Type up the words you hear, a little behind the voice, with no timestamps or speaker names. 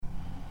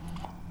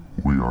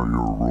are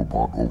your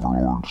robot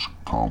overlords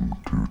come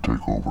to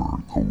take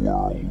over the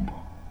world.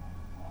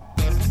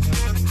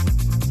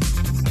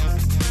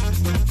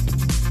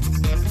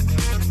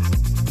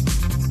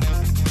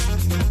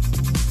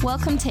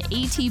 Welcome to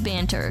AT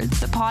Banter,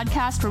 the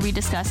podcast where we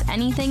discuss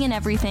anything and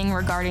everything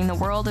regarding the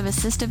world of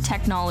assistive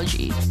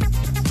technology.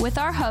 With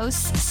our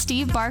hosts,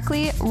 Steve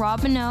Barkley,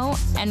 Rob Minot,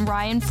 and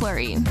Ryan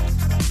Fleury.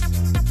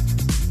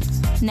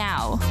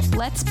 Now,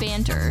 let's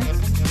banter.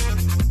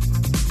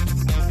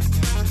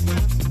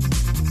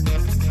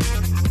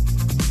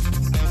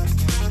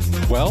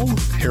 Well,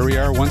 here we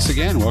are once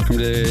again. Welcome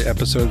to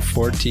episode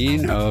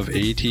 14 of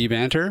AT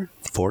Banter.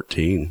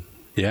 14.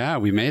 Yeah,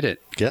 we made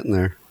it. Getting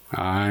there.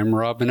 I'm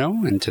Rob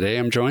Minot, and today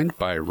I'm joined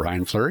by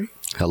Ryan Fleury.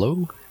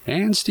 Hello.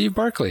 And Steve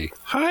Barkley.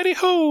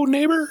 Hidey-ho,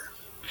 neighbor.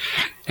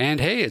 And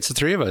hey, it's the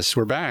three of us.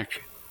 We're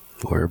back.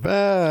 We're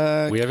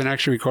back. We haven't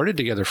actually recorded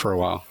together for a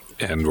while.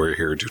 And we're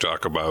here to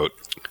talk about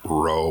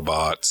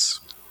robots.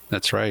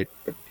 That's right.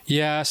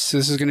 Yes,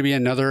 this is going to be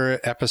another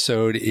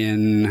episode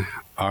in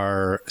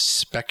our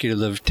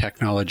speculative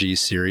technology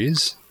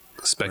series.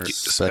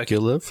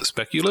 Speculative?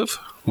 Speculative?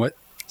 What?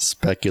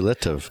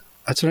 Speculative.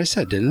 That's what I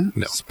said, didn't it?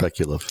 No.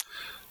 Speculative.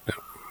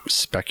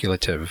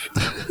 Speculative.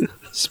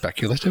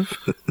 Speculative?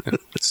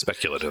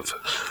 Speculative.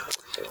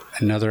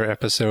 Another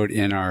episode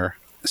in our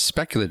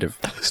speculative.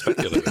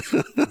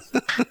 Speculative.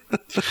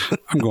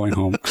 I'm going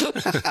home.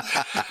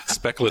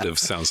 Speculative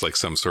sounds like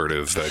some sort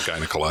of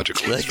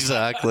gynecological.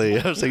 Exactly.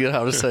 I was thinking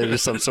how to say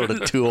there's some sort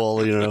of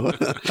tool, you know.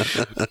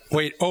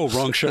 Wait,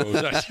 wrong show.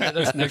 That's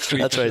next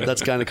week. That's right.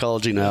 That's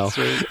gynecology now.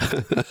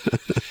 That's right.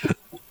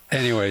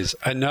 Anyways,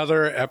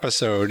 another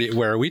episode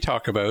where we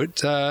talk about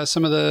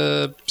some of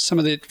the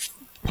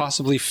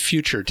possibly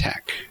future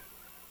tech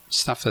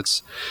stuff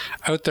that's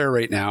out there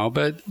right now,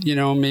 but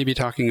maybe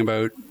talking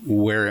about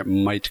where it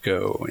might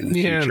go in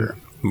the future.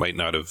 Might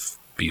not have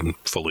been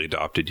fully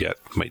adopted yet.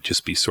 Might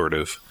just be sort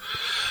of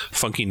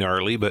funky,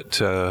 gnarly, but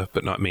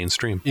not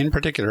mainstream. In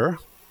particular,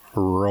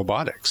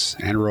 robotics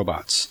and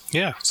robots.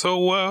 Yeah.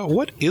 So,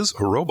 what is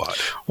a robot?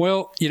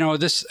 Well,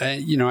 this.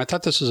 I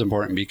thought this was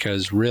important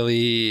because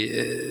really,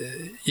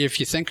 if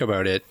you think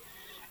about it,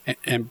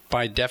 and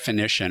by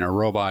definition, a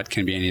robot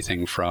can be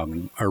anything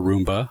from a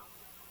Roomba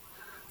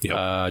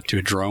to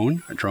a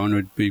drone. A drone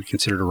would be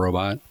considered a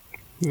robot.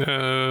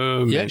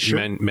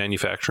 Sure.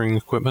 Manufacturing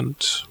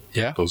equipment.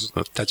 Yeah,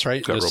 that's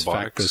right.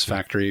 Those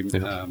factory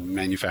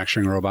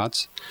manufacturing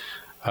robots.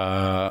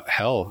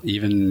 Hell,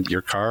 even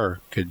your car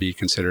could be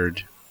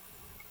considered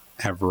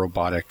have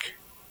robotic.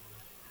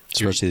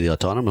 Especially the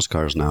autonomous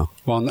cars now.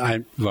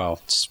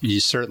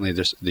 Certainly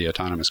there's the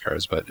autonomous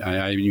cars, but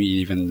I mean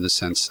even the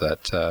sense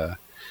that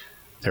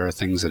there are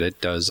things that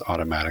it does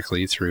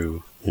automatically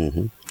through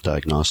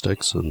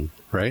diagnostics and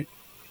right.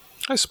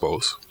 I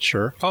suppose.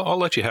 Sure. I'll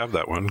let you have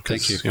that one.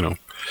 Thank you.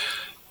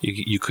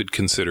 You could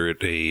consider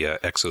it a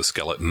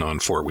exoskeleton on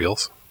four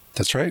wheels.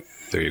 That's right.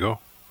 There you go.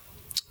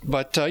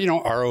 But,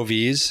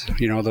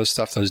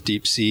 ROVs, those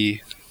deep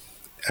sea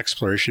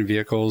exploration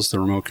vehicles, the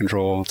remote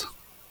controlled,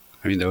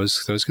 I mean,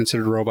 those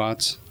considered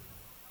robots.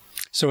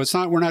 So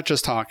we're not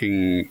just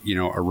talking,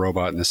 a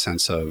robot in the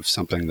sense of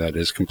something that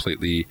is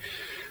completely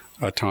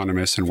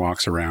autonomous and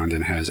walks around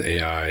and has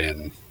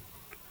AI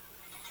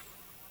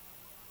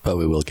But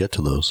we will get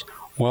to those.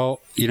 Well,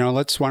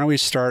 why don't we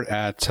start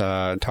at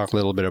talk a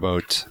little bit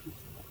about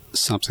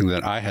something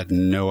that I had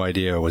no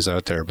idea was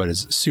out there, but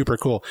it's super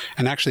cool.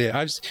 And actually,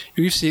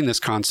 we've seen this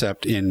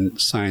concept in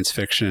science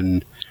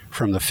fiction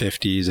from the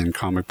 50s and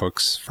comic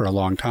books for a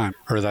long time,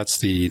 or that's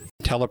the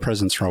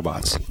telepresence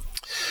robots.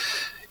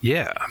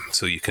 Yeah,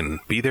 so you can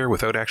be there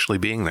without actually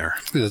being there.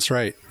 That's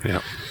right.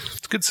 Yeah,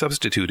 it's a good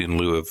substitute in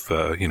lieu of,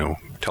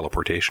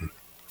 teleportation.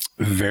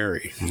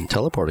 Very.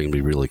 Teleporting would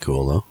be really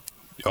cool, though.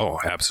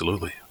 Oh,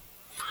 absolutely.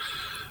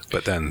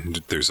 But then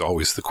there's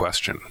always the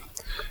question.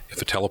 If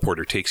a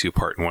teleporter takes you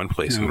apart in one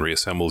place and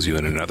reassembles you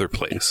in another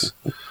place,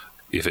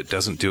 if it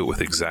doesn't do it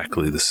with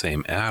exactly the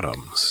same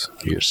atoms,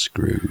 you're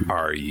screwed.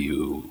 Are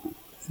you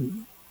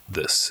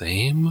the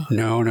same?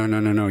 No.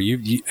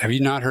 You have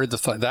you not heard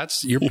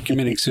you're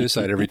committing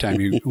suicide every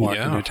time you walk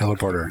into a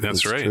teleporter.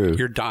 That's right. True.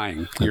 You're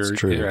dying. That's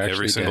true. You're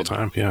Every single dead.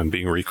 time. Yeah, and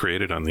being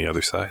recreated on the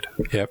other side.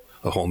 Yep.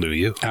 A whole new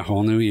you. A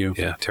whole new you.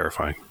 Yeah,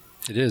 terrifying.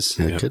 It is.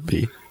 It could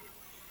be.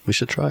 We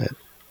should try it.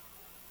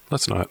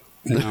 Let's not.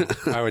 No,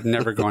 I would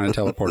never go on a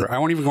teleporter. I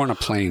won't even go on a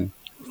plane.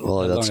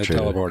 Well, that's true.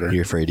 Teleporter.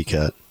 You're a fraidy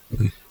cat.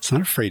 It's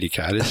not a fraidy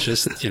cat. It's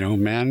just,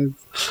 man.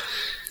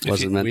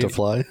 Wasn't meant to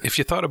fly? If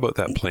you thought about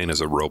that plane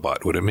as a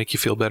robot, would it make you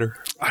feel better?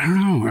 I don't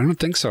know. I don't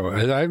think so.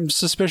 I'm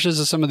suspicious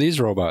of some of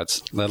these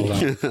robots, let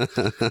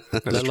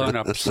alone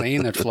a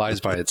plane that flies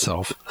by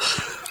itself.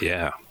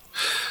 Yeah.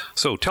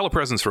 So,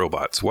 telepresence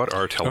robots. What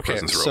are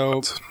telepresence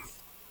robots?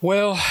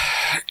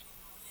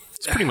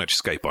 It's pretty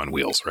much Skype on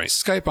wheels, right?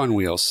 Skype on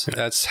wheels. Yeah.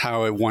 That's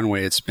how one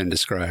way it's been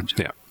described.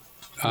 Yeah.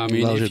 I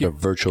mean, allows you to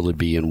virtually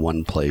be in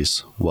one place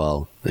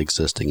while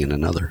existing in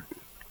another.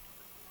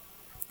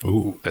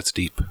 Ooh, that's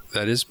deep.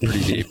 That is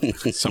pretty deep.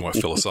 Somewhat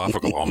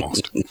philosophical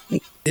almost.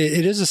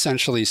 It is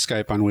essentially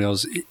Skype on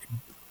wheels.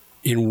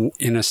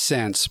 in a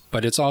sense,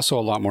 but it's also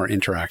a lot more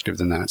interactive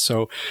than that.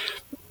 So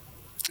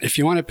if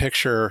you want to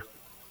picture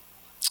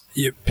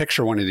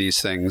one of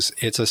these things,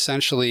 it's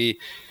essentially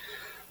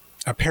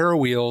a pair of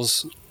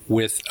wheels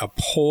with a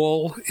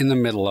pole in the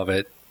middle of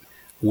it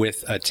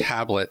with a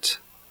tablet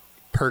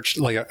perched,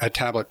 like a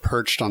tablet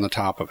perched on the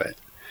top of it,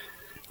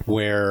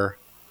 where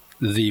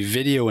the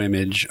video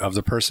image of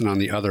the person on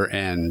the other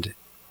end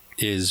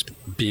is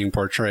being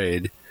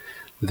portrayed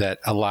that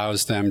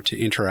allows them to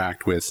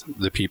interact with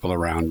the people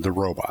around the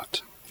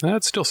robot.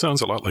 That still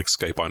sounds a lot like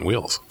Skype on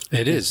wheels.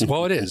 It is.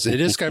 Well, it is.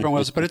 It is Skype on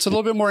wheels, but it's a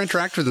little bit more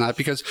interactive than that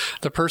because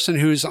the person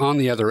who's on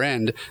the other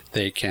end,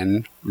 they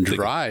can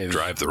drive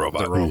the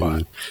robot.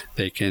 Mm-hmm.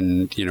 They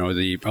can,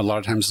 a lot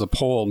of times the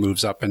pole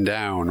moves up and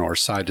down or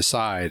side to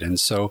side, and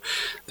so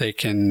they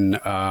can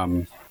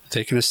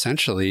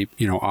essentially,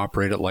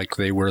 operate it like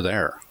they were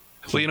there.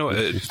 Well,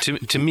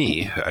 to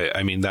me,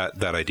 I mean,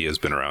 that idea has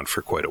been around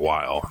for quite a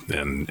while,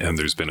 and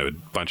there's been a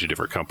bunch of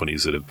different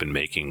companies that have been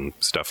making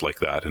stuff like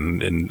that.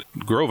 And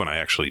Grove and I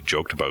actually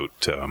joked about,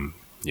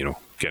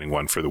 getting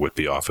one for the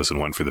Whitby office and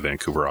one for the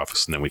Vancouver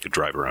office, and then we could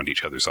drive around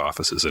each other's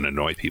offices and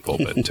annoy people.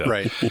 But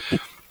right.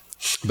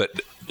 But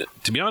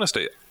to be honest,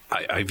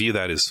 I view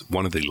that as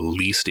one of the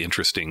least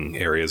interesting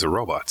areas of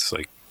robots.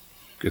 Like,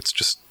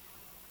 it's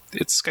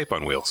Skype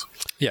on wheels.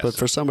 Yes. But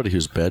for somebody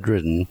who's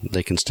bedridden,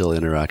 they can still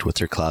interact with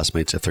their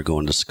classmates if they're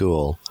going to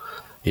school.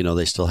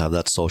 They still have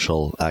that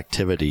social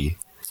activity,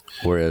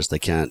 whereas they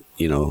can't,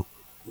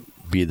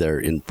 be there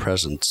in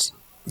presence.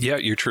 Yeah,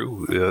 you're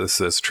true.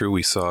 That's true.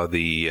 We saw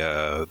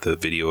the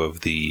video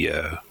of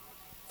the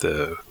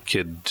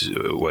kid.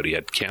 He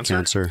had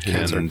cancer.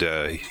 And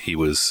he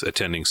was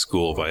attending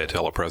school via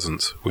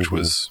telepresence, which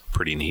was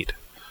pretty neat.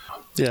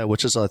 Yeah,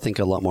 which is, I think,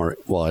 it is a lot more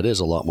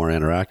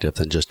interactive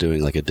than just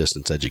doing like a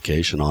distance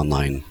education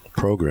online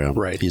program.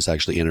 Right. He's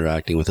actually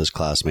interacting with his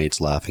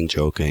classmates, laughing,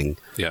 joking,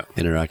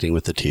 interacting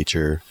with the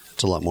teacher.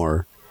 It's a lot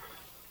more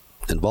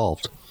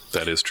involved.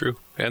 That is true.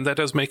 And that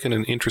does make it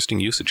an interesting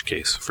usage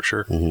case for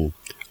sure. Mm-hmm.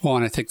 Well,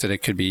 and I think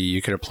that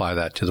you could apply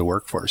that to the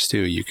workforce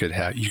too. You could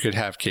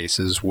have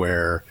cases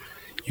where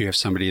you have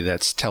somebody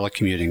that's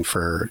telecommuting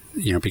for,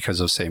 because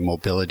of, say,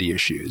 mobility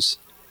issues.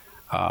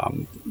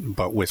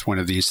 But with one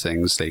of these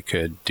things, they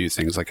could do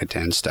things like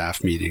attend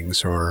staff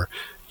meetings or,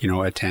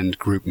 attend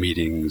group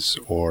meetings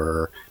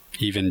or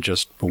even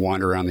just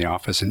wander around the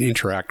office and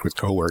interact with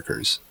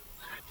coworkers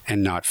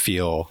and not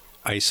feel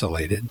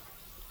isolated.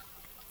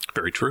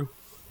 Very true.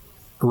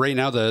 Right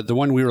now, the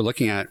one we were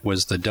looking at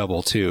was the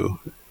Double 2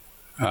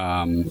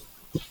 by,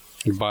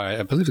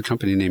 I believe the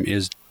company name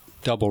is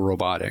Double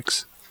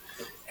Robotics.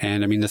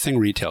 And I mean, the thing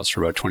retails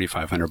for about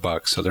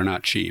 $2,500, so they're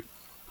not cheap.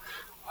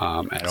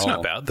 It's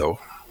not bad though,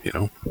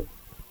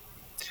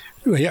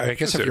 Well, yeah, I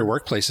guess if your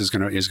workplace is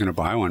gonna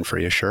buy one for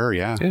you, sure,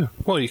 yeah. Yeah.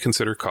 Well, you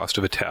consider cost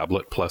of a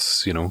tablet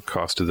plus,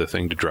 cost of the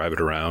thing to drive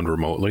it around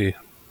remotely.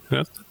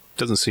 That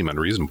doesn't seem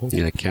unreasonable.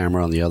 You get a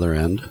camera on the other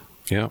end.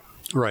 Yeah.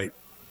 Right.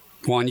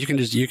 Well, and you can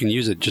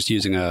use it just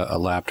using a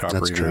laptop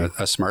or even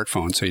a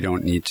smartphone, so you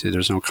don't need to.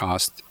 There's no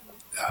cost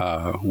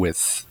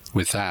with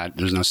that.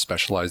 There's no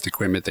specialized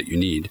equipment that you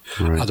need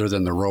other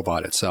than the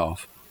robot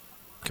itself.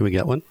 Can we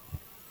get one?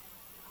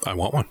 I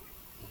want one.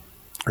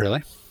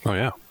 Really? Oh,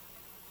 yeah.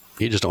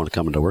 You just don't want to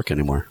come into work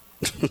anymore.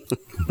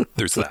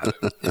 There's that.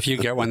 If you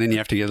get one, then you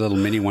have to get a little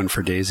mini one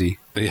for Daisy.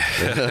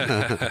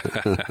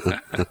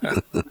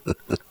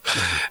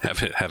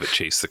 Have it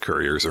chase the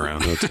couriers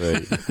around. That's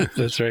right.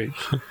 That's right.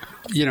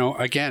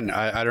 Again,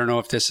 I don't know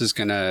if this is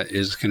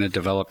gonna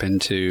develop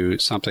into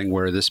something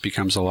where this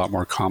becomes a lot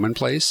more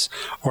commonplace,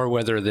 or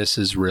whether this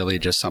is really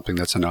just something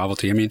that's a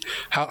novelty. I mean,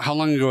 how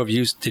long ago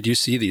did you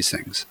see these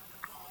things?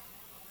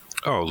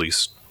 Oh, at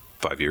least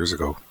 5 years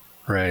ago.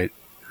 Right.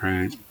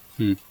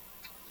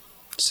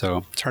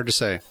 So it's hard to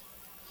say.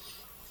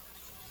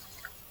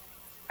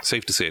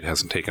 Safe to say it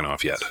hasn't taken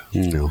off yet.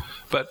 No.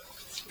 But,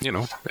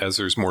 as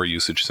there's more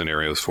usage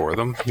scenarios for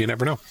them, you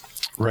never know.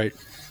 Right.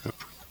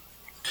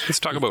 Let's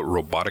talk about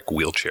robotic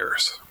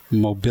wheelchairs.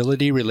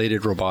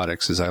 Mobility-related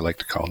robotics, as I like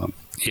to call them.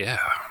 Yeah.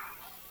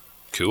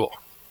 Cool.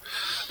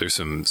 There's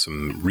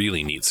some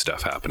really neat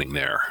stuff happening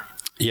there.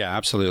 Yeah,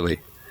 absolutely.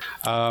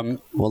 Well,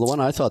 the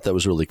one I thought that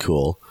was really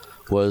cool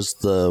was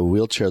the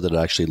wheelchair that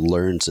actually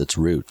learns its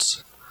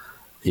routes.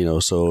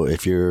 So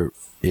if you're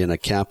in a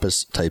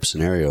campus type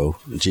scenario,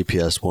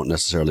 GPS won't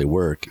necessarily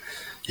work.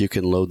 You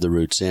can load the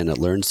routes in. It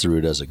learns the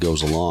route as it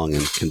goes along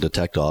and can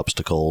detect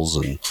obstacles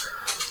and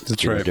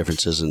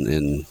differences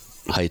in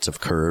heights of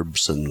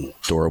curbs and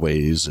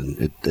doorways, and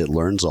it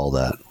learns all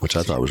that, which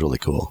I thought was really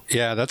cool.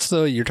 Yeah,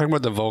 you're talking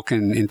about the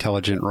Vulcan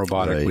Intelligent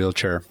Robotic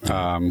Wheelchair,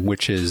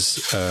 which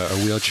is a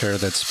wheelchair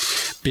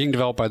that's being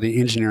developed by the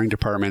engineering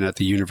department at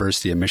the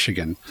University of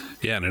Michigan.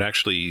 Yeah, and it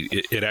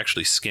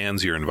actually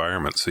scans your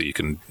environment, so you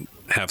can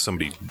have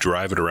somebody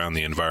drive it around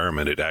the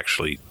environment. It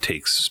actually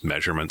takes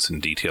measurements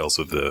and details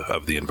of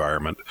the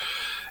environment.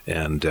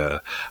 And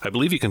I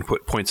believe you can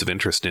put points of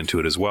interest into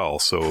it as well.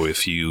 So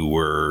if you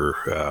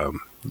were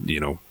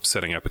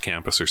setting up a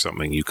campus or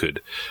something, you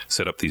could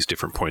set up these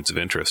different points of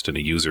interest, and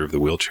a user of the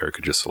wheelchair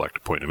could just select a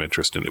point of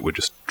interest, and it would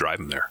just drive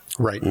them there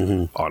Right.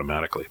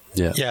 automatically.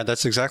 Yeah,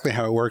 that's exactly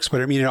how it works.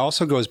 But I mean, it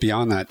also goes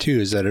beyond that too,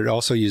 is that it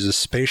also uses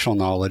spatial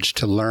knowledge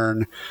to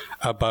learn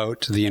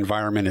about the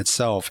environment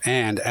itself.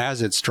 And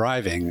as it's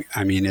driving,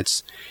 I mean,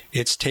 it's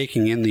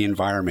taking in the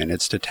environment.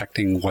 It's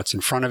detecting what's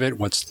in front of it,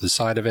 what's to the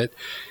side of it.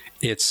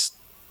 It's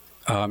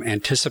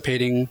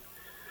anticipating.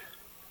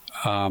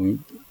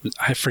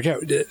 I forget,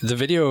 the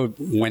video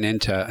went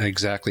into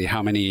exactly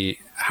how many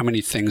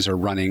things are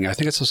running. I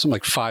think it's something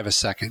like 5 a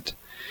second.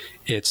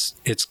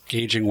 It's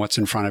gauging what's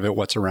in front of it,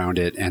 what's around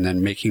it, and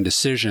then making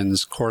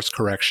decisions, course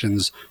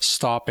corrections,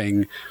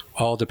 stopping,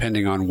 all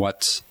depending on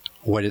what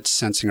it's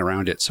sensing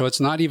around it. So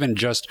it's not even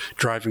just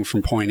driving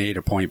from point A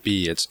to point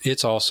B.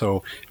 It's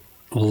also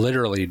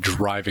literally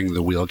driving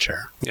the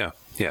wheelchair. Yeah.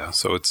 Yeah.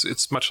 So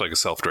it's much like a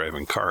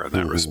self-driving car in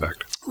that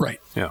respect.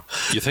 Right. Yeah.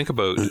 You think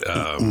about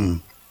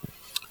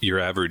your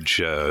average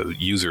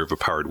user of a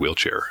powered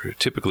wheelchair.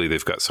 Typically,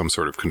 they've got some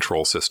sort of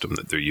control system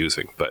that they're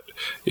using. But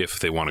if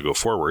they want to go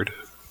forward,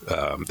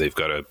 they've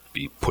got to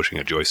be pushing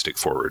a joystick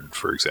forward,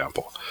 for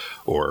example,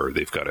 or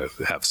they've got to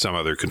have some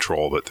other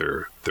control that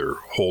they're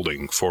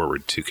holding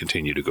forward to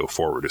continue to go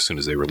forward. As soon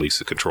as they release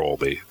the control,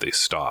 they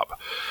stop.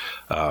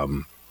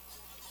 And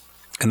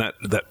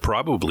that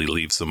probably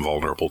leaves them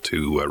vulnerable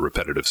to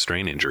repetitive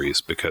strain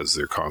injuries because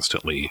they're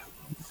constantly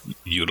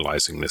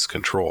utilizing this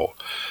control.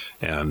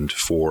 And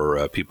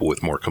for people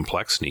with more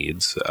complex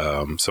needs,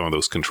 some of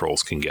those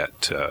controls can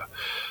get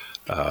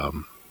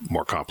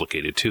more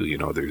complicated too.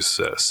 There's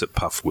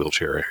SIP-PUF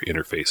wheelchair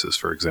interfaces,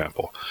 for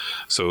example.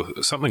 So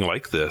something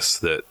like this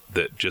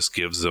that just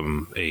gives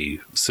them a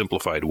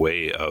simplified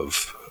way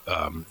of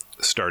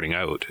starting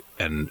out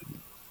and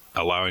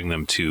allowing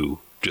them to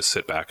just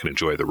sit back and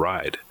enjoy the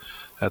ride.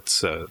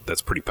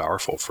 That's pretty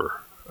powerful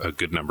for a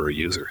good number of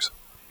users.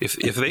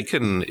 If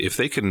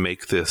they can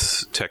make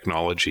this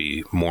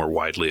technology more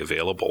widely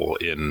available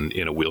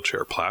in a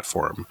wheelchair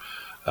platform,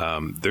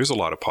 there's a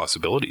lot of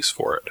possibilities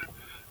for it.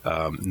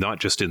 Not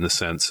just in the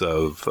sense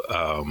of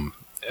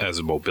as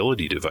a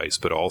mobility device,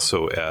 but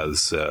also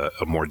as a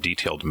more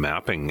detailed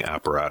mapping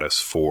apparatus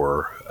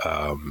for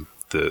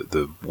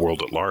the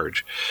world at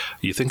large.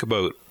 You think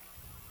about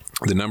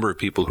the number of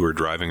people who are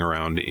driving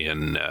around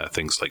in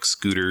things like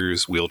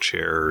scooters,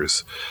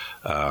 wheelchairs,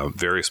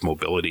 various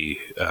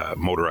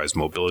motorized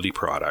mobility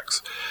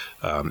products.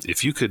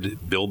 If you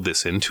could build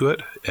this into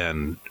it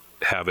and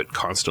have it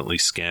constantly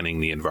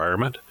scanning the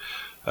environment,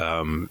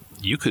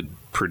 you could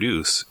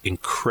produce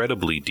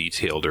incredibly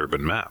detailed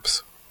urban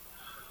maps.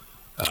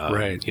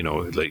 Right.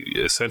 Like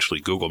essentially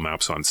Google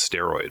Maps on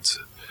steroids,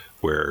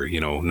 where,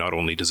 not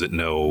only does it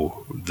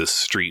know the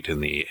street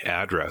and the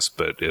address,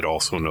 but it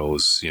also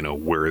knows,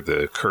 where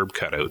the curb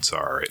cutouts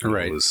are. It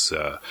knows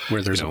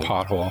where there's a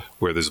pothole.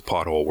 Where there's a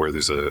pothole, where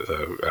there's a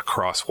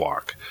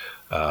crosswalk.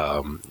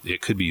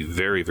 It could be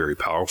very, very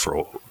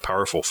powerful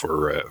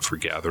for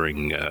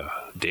gathering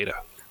data.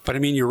 But I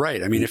mean, you're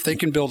right. I mean, if they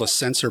can build a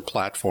sensor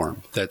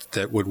platform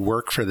that would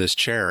work for this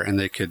chair, and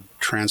they could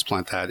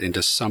transplant that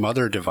into some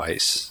other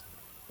device,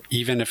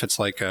 even if it's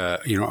like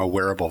a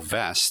wearable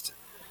vest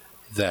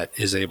that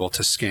is able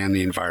to scan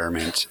the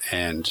environment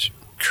and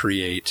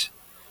create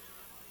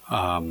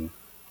a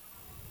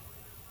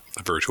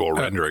virtual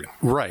rendering.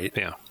 Right.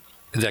 Yeah.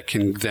 That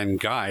can then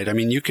guide. I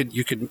mean, you could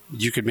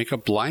make a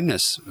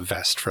blindness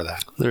vest for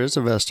that. There is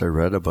a vest I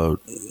read about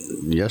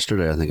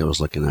yesterday. I think I was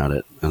looking at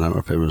it. I don't know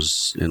if it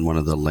was in one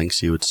of the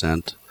links you had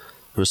sent.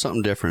 It was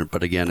something different,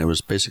 but again, it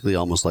was basically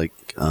almost like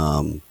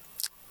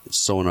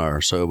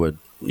sonar. So it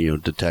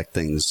would detect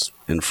things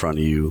in front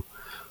of you,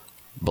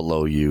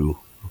 below you,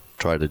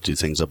 try to do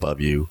things above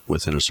you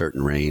within a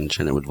certain range,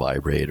 and it would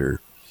vibrate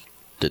or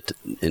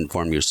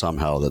inform you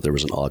somehow that there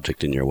was an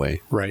object in your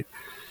way. Right.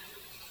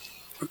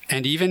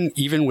 And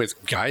even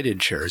with guided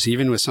chairs,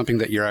 even with something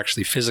that you're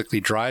actually physically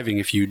driving,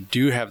 if you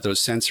do have those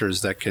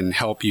sensors that can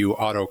help you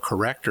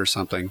auto-correct or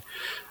something,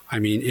 I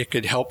mean, it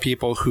could help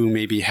people who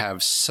maybe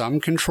have some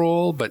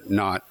control but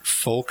not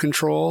full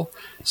control,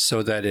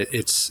 so that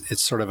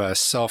it's sort of a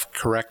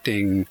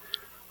self-correcting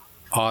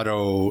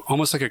auto,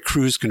 almost like a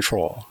cruise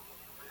control.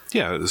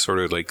 Yeah, it's sort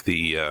of like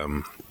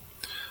the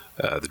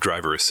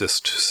driver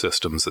assist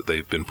systems that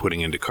they've been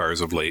putting into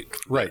cars of late.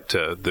 Right.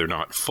 They're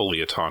not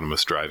fully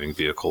autonomous driving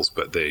vehicles,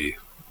 but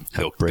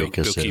they'll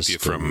keep you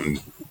from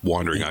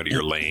wandering out of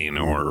your lane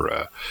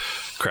or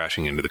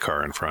crashing into the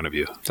car in front of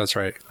you. That's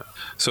right.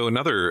 So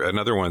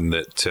another one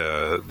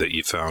that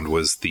you found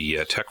was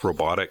the Tech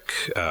Robotic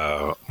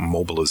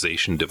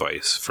mobilization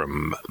device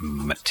from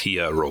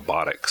Mattia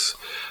Robotics.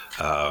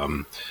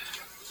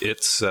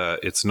 It's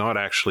not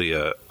actually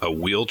a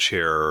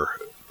wheelchair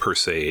per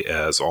se,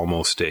 as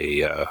almost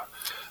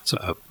it's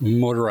a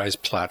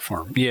motorized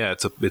platform. Yeah,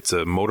 it's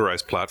a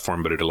motorized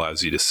platform, but it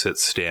allows you to sit,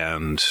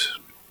 stand,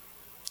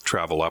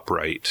 travel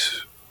upright,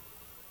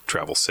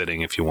 travel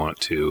sitting if you want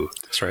to.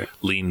 That's right.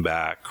 Lean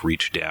back,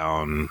 reach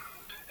down,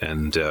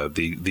 and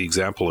the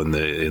example in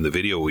the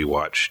video we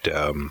watched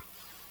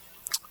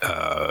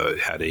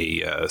had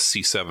a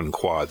C7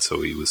 quad,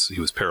 so he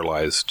was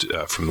paralyzed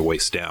from the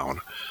waist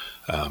down.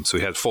 So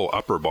he had full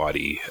upper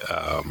body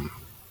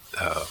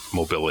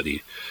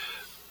mobility,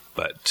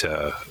 but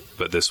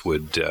this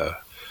would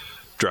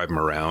drive him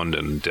around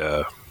and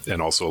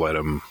also let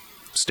him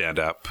stand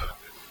up,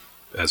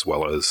 as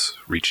well as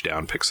reach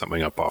down, pick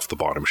something up off the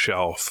bottom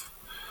shelf.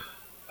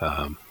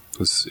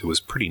 It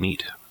was pretty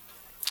neat.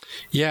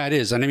 Yeah, it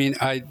is. And I mean,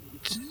 I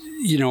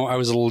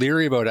was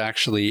leery about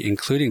actually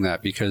including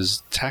that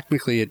because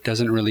technically it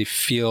doesn't really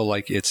feel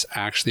like it's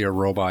actually a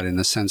robot in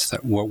the sense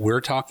that what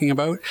we're talking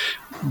about.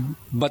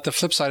 But the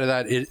flip side of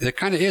that, it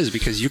kind of is,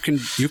 because you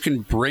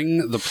can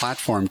bring the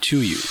platform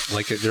to you.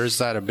 Like there's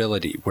that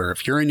ability where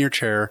if you're in your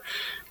chair,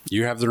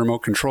 you have the remote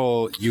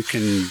control, you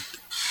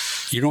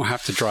don't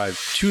have to drive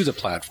to the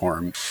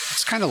platform.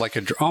 It's kind of like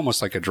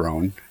almost like a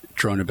drone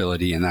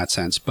ability in that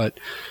sense. But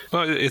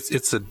well,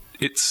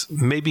 it's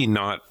maybe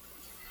not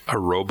a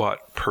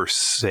robot per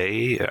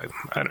se.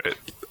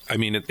 I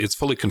mean, it's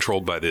fully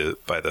controlled by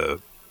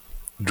the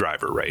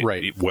driver, right?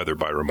 Right. Whether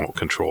by remote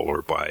control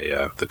or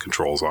by the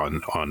controls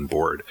on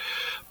board.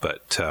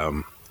 But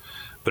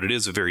it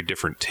is a very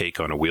different take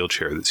on a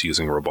wheelchair that's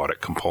using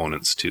robotic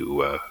components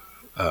to,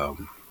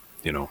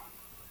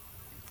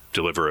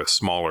 deliver a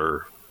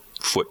smaller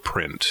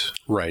footprint,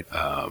 right,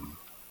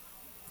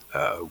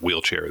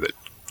 wheelchair that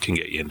can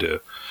get you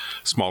into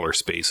smaller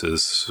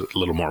spaces, a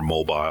little more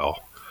mobile,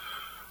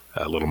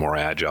 a little more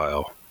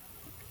agile.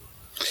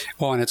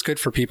 Well, and it's good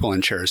for people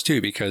in chairs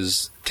too,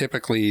 because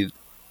typically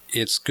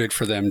it's good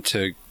for them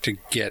to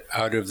get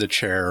out of the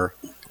chair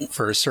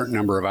for a certain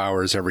number of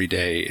hours every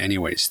day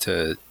anyways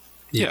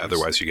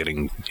otherwise you're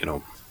getting,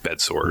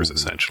 bed sores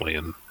essentially.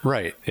 And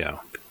right. Yeah.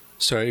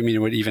 So, I mean, it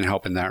would even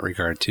help in that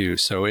regard too.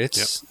 So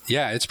it's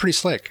pretty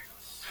slick.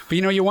 But,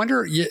 you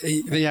wonder,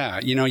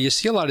 you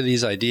see a lot of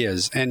these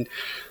ideas and,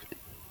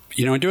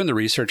 in doing the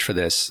research for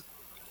this,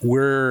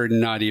 it's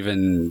not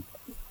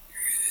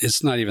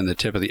even the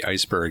tip of the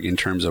iceberg in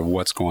terms of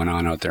what's going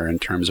on out there in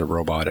terms of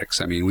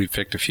robotics. I mean, we've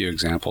picked a few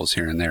examples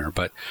here and there,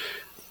 but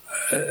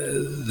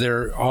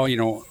they're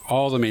all,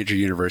 all the major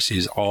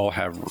universities all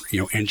have,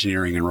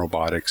 engineering and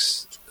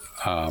robotics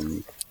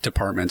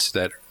departments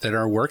that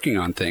are working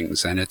on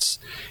things, and it's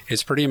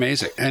pretty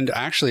amazing. And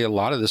actually a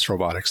lot of this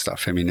robotic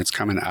stuff, I mean, it's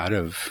coming out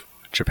of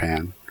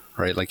Japan,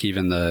 right? Like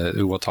even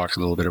we'll talk a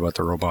little bit about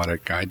the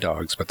robotic guide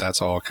dogs, but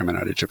that's all coming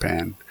out of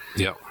Japan.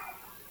 Yeah.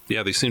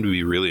 Yeah, they seem to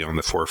be really on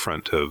the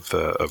forefront of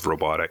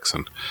robotics,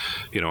 and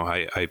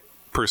I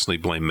personally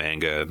blame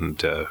manga and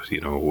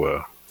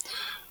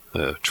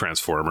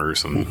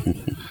Transformers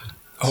and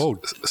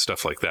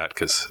stuff like that,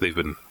 because they've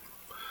been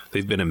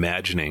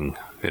imagining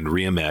and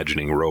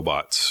reimagining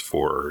robots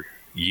for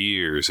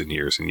years and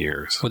years and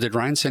years. Well, did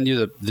Ryan send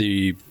you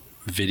the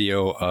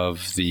video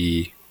of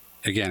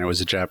again, it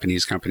was a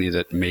Japanese company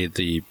that made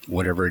the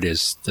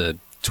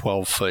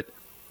 12-foot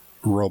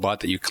robot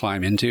that you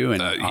climb into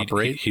and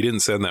operate? He didn't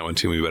send that one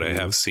to me, but I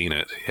have seen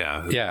it.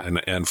 Yeah. Yeah.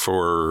 And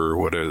for,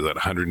 what is that,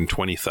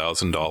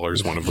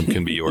 $120,000, one of them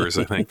can be yours,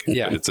 I think.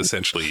 Yeah. But it's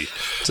essentially...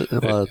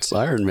 it's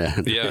Iron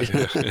Man. Yeah.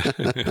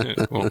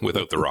 Well,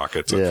 without the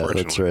rockets, unfortunately.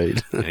 Yeah, that's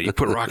right. Yeah, you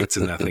put rockets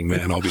in that thing,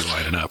 man, I'll be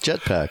lining up.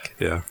 Jetpack.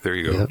 Yeah, there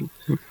you go.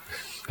 Yep.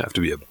 Have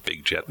to be a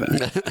big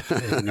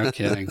jetpack. No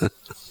kidding.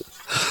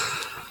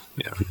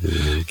 Yeah.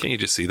 Can't you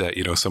just see that,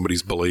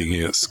 somebody's bullying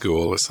you at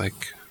school? It's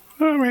like,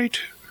 all right.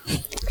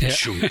 Yeah.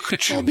 Chunk,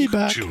 chunk, I'll be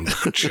back. Chunk,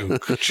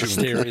 chunk, chunk.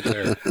 Stay right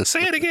there.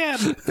 Say it again.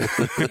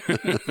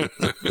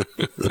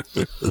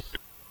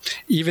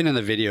 Even in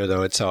the video,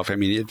 though, itself, I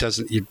mean, it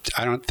doesn't.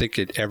 I don't think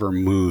it ever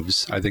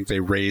moves. I think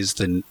they raise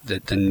the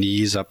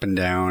knees up and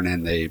down,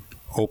 and they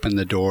open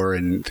the door,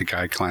 and the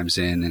guy climbs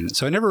in, and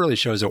so it never really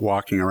shows it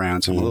walking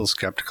around. So I'm a little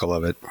skeptical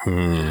of it.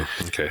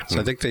 Okay. So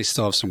I think they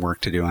still have some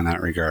work to do in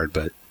that regard,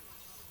 but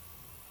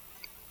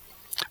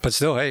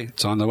still, hey,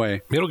 it's on the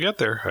way. It'll get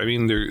there. I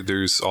mean,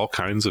 there's all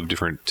kinds of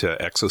different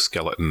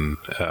exoskeleton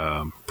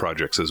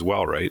projects as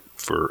well, right?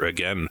 For,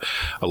 again,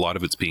 a lot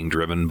of it's being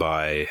driven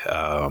by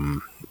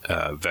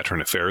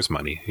Veteran Affairs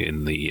money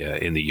in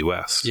the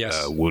U.S.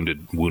 Yes.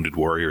 Wounded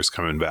warriors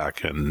coming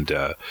back and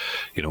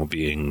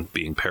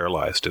being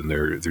paralyzed, and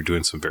they're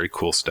doing some very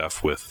cool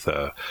stuff with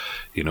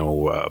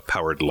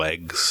powered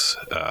legs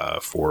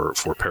for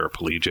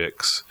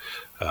paraplegics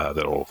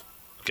that'll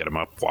get them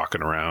up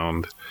walking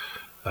around.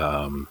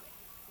 Did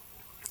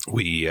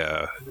we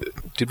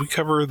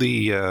cover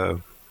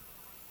the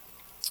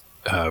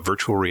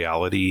virtual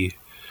reality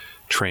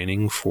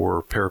training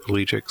for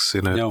paraplegics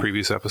in a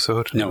previous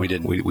episode? No, we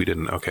didn't. We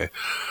didn't. Okay.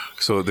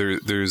 So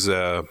there's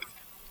a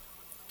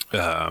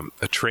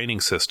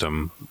training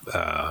system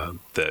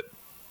that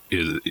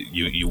is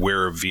you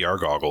wear VR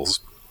goggles,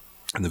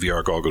 and the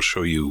VR goggles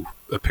show you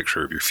a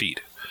picture of your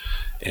feet,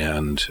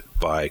 and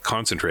by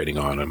concentrating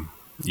on them,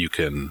 you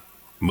can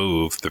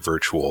move the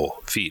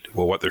virtual feet.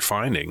 Well, what they're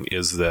finding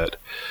is that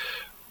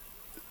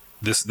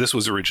this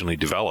was originally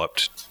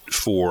developed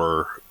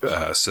for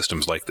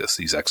systems like this,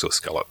 these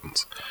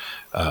exoskeletons,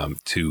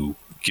 to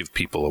give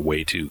people a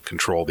way to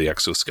control the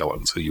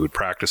exoskeleton. So you would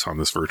practice on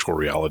this virtual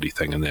reality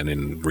thing, and then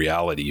in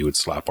reality you would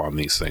slap on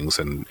these things,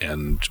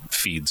 and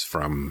feeds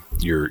from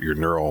your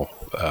neural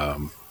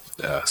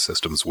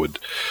systems would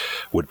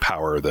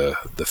power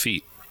the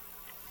feet.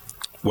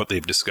 What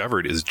they've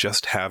discovered is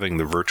just having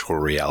the virtual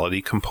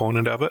reality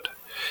component of it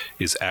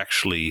is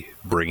actually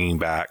bringing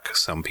back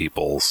some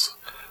people's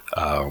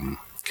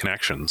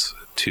connections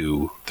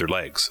to their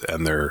legs,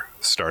 and they're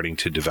starting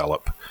to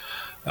develop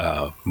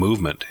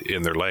movement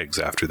in their legs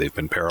after they've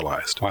been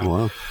paralyzed.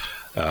 Wow.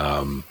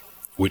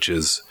 Which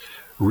is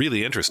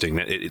really interesting.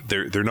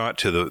 They're not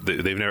to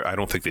they've never. I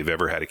don't think they've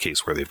ever had a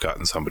case where they've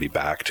gotten somebody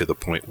back to the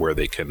point where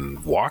they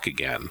can walk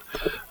again.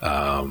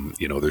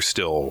 There's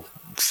still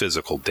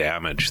physical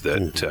damage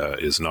that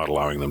is not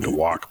allowing them to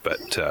walk,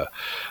 but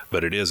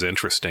it is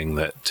interesting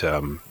that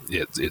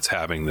it's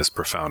having this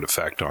profound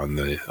effect on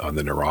the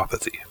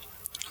neuropathy.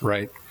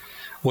 Right.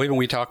 Well, even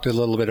we talked a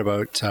little bit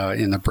about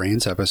in the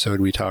brains episode.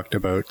 We talked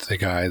about the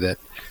guy that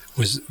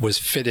was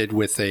fitted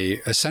with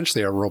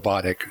essentially a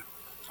robotic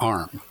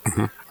arm,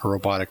 a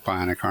robotic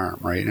bionic arm,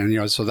 right?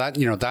 And so that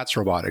that's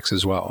robotics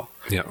as well.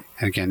 Yeah.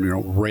 And again,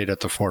 right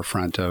at the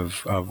forefront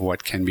of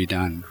what can be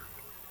done,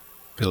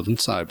 building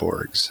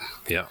cyborgs.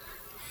 Yeah.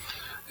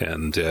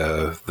 And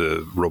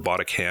the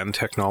robotic hand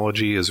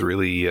technology is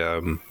really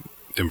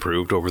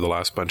improved over the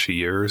last bunch of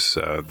years.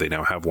 They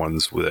now have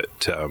ones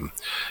that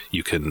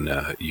you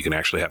can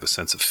actually have a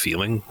sense of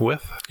feeling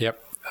with.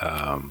 Yep.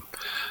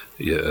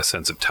 A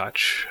sense of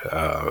touch,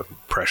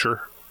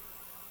 pressure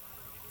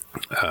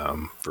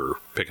for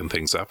picking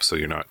things up, so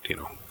you're not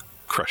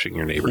crushing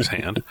your neighbor's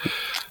hand.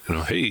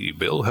 Hey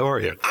Bill, how are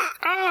you?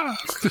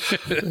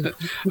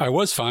 I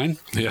was fine.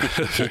 Yeah.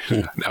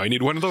 Now I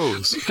need one of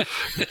those.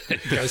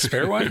 Got a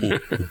spare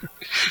one?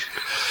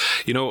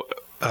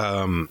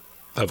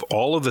 Of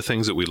all of the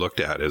things that we looked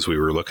at as we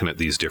were looking at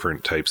these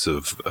different types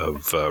of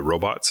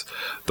robots,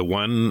 the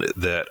one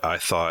that I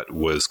thought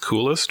was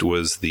coolest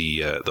was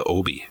the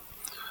Obi,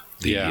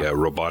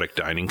 robotic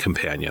dining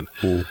companion.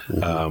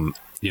 Mm-hmm.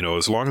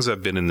 As long as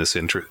I've been in this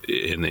in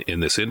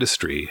this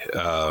industry,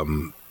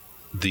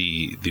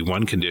 the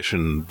one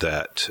condition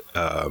that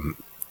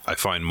I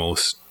find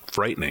most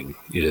frightening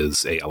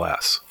is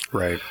ALS,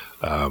 right?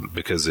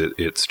 Because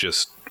it's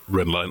just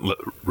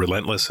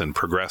relentless and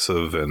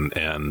progressive,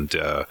 and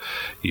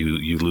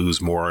you lose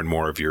more and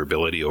more of your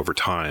ability over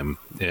time,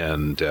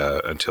 and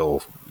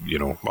until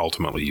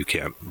ultimately you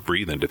can't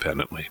breathe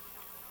independently.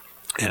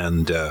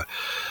 And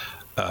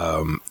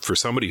for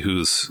somebody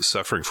who's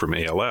suffering from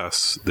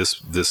ALS,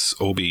 this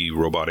Obi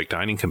robotic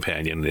dining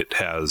companion, it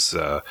has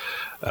a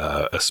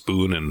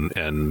spoon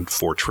and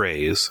 4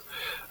 trays.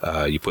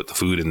 You put the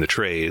food in the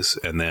trays,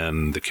 and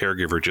then the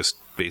caregiver just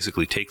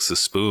basically takes the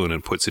spoon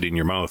and puts it in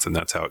your mouth, and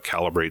that's how it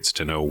calibrates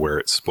to know where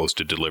it's supposed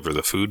to deliver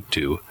the food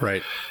to.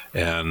 Right.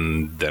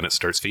 And then it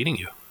starts feeding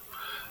you.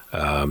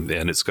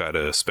 And it's got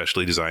a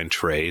specially designed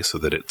tray so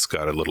that it's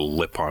got a little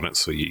lip on it,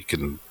 so it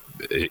can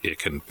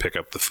pick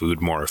up the food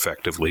more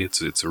effectively.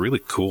 It's a really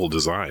cool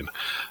design,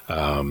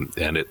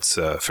 and it's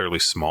fairly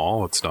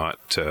small. It's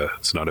not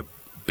a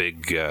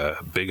big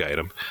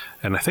item,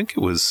 and I think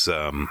it was.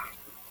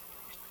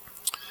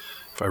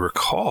 If I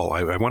recall,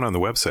 I went on the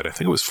website. I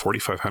think it was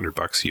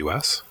 $4,500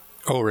 US.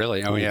 Oh,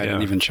 really? Oh, yeah. I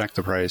didn't even check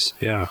the price.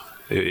 Yeah,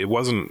 it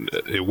wasn't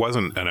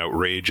an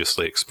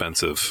outrageously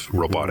expensive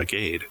robotic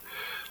aid,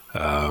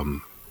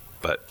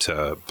 but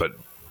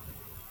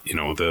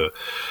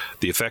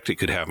the effect it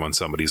could have on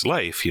somebody's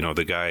life.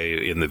 The guy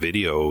in the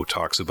video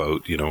talks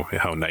about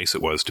how nice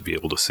it was to be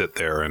able to sit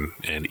there and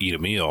eat a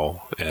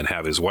meal and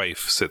have his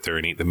wife sit there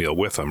and eat the meal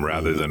with him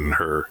rather than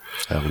her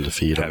having to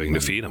feed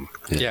him.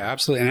 Yeah,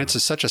 absolutely. And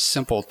it's such a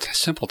simple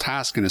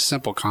task and a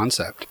simple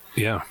concept.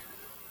 Yeah,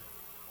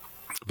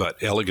 but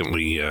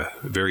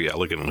very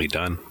elegantly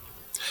done.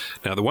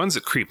 Now, the ones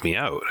that creeped me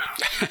out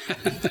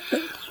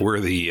were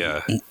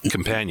the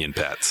companion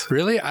pets.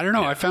 Really? I don't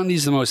know. Yeah. I found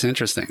these the most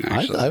interesting,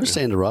 actually. I was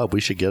saying to Rob,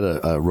 we should get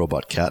a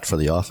robot cat for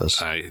the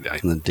office. And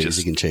then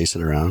Daisy can chase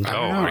it around. Oh,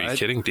 are you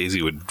kidding?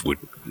 Daisy would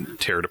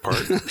tear it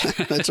apart.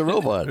 It's a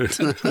robot.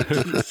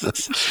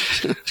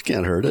 She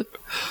can't hurt it.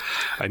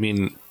 I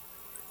mean,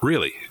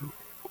 really,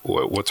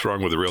 what's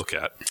wrong with a real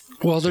cat?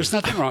 Well, there's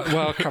nothing wrong.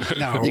 Well, come on.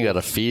 No. You got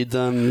to feed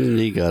them.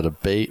 You got to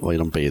bait. Well, you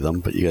don't bathe them,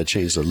 but you got to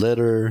change the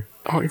litter.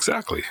 Oh,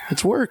 exactly.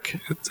 It's work.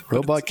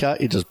 Robot cat,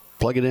 you just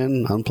plug it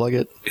in, unplug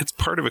it. It's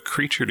part of a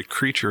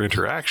creature-to-creature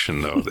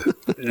interaction, though.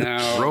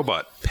 No.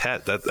 Robot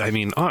pet.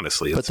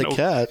 Honestly,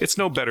 it's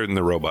no better than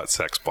the robot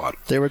sex bot.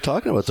 They were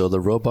talking about, though, the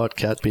robot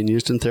cat being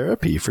used in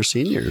therapy for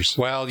seniors.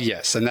 Well,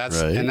 yes, and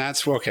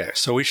that's okay.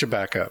 So we should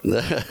back up.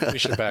 We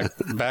should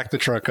back the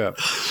truck up.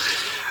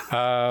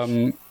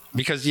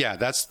 Because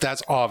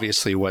that's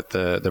obviously what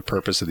the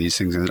purpose of these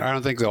things is. I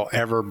don't think they'll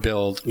ever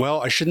build.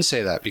 Well, I shouldn't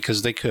say that,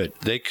 because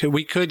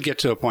we could get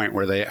to a point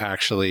where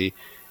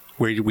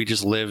we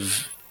just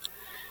live,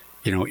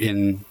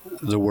 in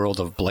the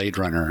world of Blade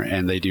Runner,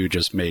 and they do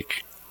just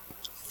make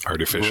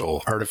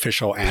artificial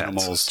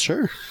animals.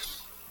 Sure.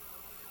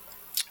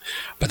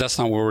 But that's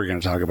not what we're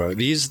going to talk about.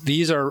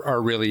 These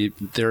are really,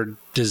 they're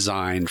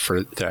designed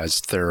as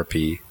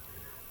therapy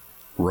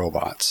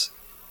robots.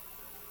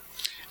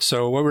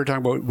 So what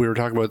we were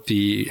talking about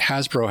the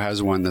Hasbro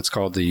has one that's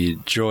called the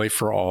Joy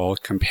for All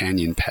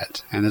Companion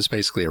Pet, and it's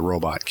basically a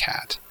robot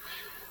cat.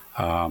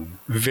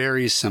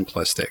 Very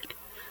simplistic,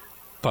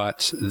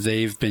 but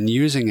they've been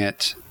using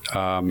it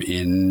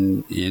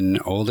in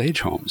old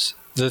age homes.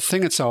 The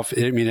thing itself,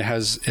 I mean, it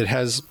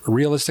has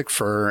realistic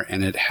fur,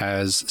 and it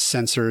has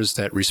sensors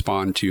that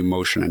respond to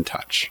motion and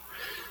touch.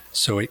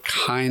 So it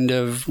kind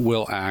of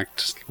will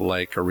act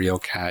like a real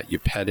cat. You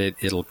pet it,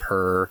 it'll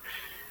purr,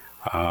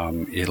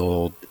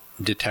 it'll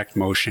detect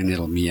motion,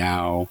 it'll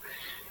meow.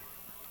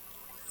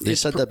 They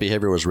said that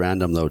behavior was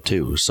random, though,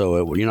 too.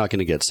 So you're not going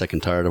to get sick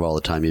and tired of all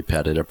the time you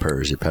pet it, it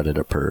purrs, you pet it,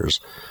 it purrs.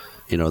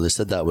 You know, they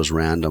said that was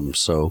random.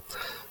 So,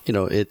 you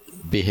know,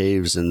 it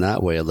behaves in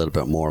that way a little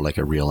bit more like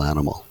a real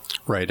animal.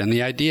 Right. And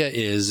the idea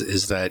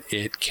is that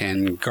it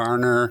can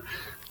garner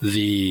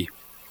the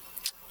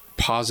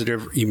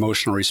positive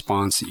emotional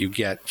response that you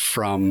get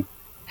from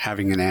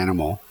having an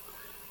animal,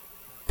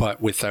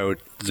 but without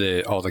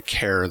all the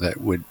care that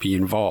would be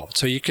involved.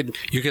 So you could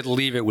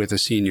leave it with a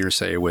senior,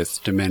 say,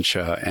 with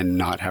dementia, and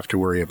not have to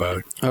worry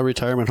about. A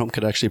retirement home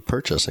could actually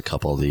purchase a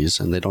couple of these,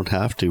 and they don't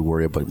have to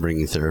worry about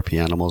bringing therapy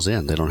animals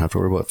in. They don't have to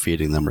worry about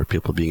feeding them or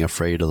people being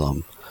afraid of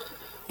them.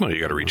 Well, you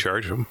got to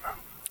recharge them.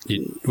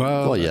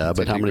 Well, yeah,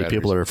 but how many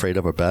people are afraid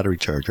of a battery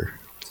charger?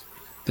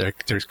 There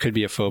could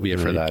be a phobia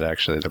for that,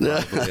 actually.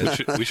 There probably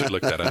is. We should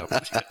look that up.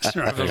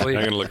 Probably.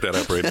 I'm going to look that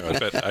up right now.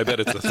 I bet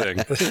it's a thing.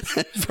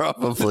 It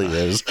probably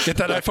is. Get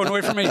that iPhone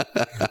away from me.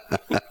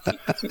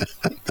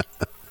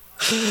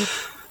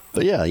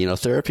 But yeah, you know,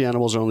 therapy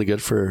animals are only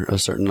good for a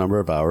certain number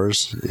of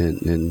hours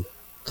in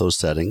those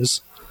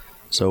settings.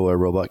 So a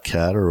robot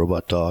cat or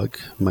robot dog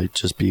might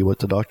just be what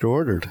the doctor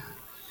ordered.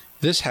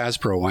 This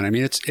Hasbro one, I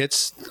mean, it's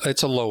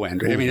a low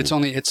end. I mean,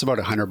 it's about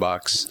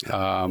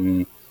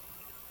 $100.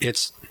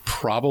 It's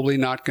probably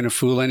not going to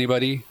fool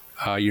anybody.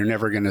 You're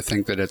never going to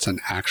think that it's an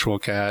actual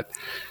cat.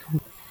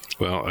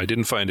 Well, I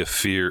didn't find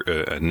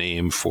a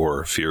name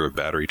for fear of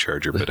battery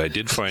charger, but I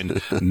did find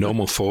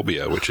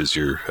nomophobia, which is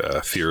your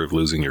fear of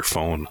losing your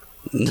phone.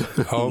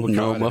 Oh,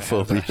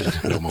 nomophobia.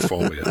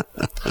 Nomophobia.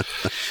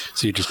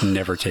 So you just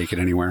never take it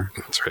anywhere.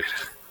 That's right.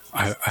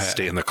 I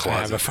Stay in the closet.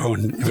 I have a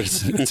phone, but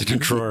it's in a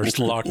drawer. It's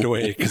locked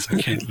away because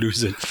I can't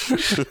lose it.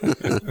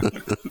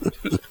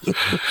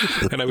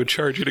 And I would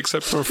charge it,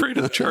 except I'm afraid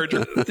of the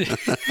charger.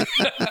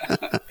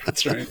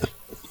 That's right.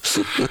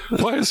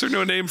 Why is there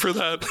no name for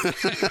that?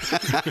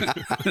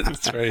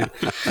 That's right.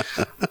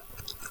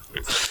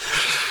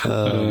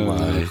 Oh,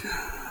 my.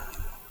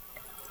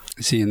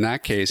 See, in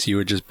that case, you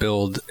would just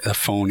build a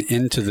phone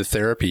into the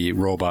therapy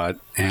robot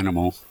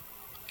animal,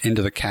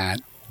 into the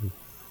cat.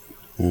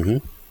 Mm-hmm.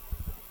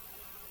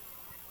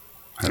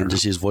 And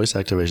just use voice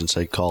activation.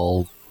 Say,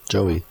 call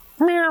Joey.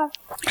 Meow.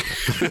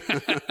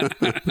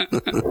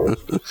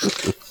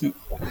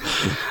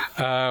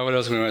 What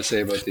else do we want to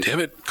say about these? Damn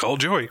it, call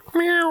Joey.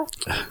 Meow.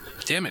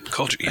 Damn it,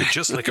 call Joey. You're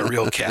just like a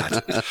real cat.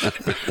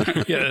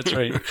 Yeah, that's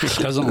right.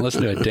 Doesn't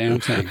listen to a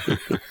damn thing.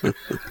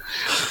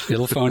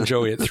 It'll phone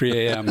Joey at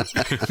 3 a.m. And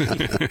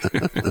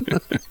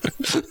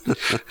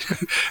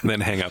then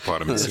hang up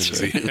on him as soon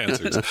as he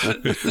answers.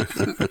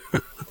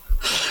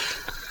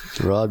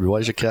 Rob, why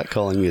is your cat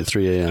calling me at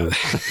 3 a.m.?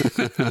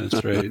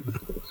 That's right.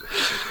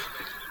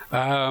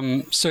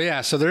 So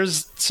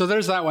there's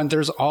that one.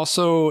 There's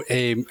also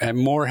a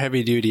more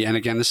heavy duty, and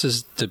again, this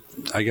is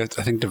I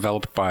think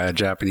developed by a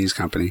Japanese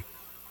company,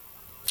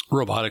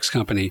 robotics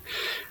company,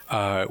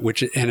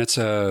 it's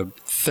a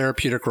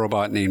therapeutic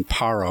robot named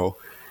Paro,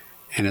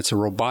 and it's a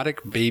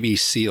robotic baby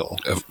seal.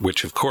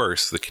 Which, of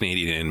course, the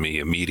Canadian in me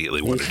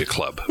immediately wanted to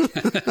club.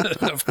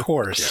 Of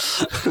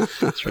course. Yeah.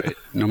 That's right.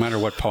 No matter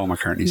what Paul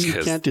McCartney says.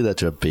 You can't do that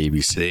to a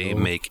baby seal. They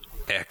make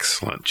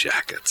excellent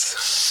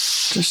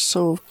jackets. They're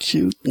so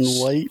cute and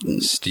white.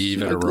 And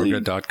Steve at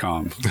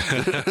Aroga.com.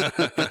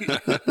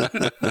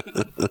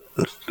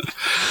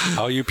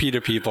 All you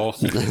PETA people.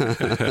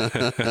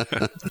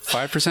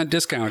 5%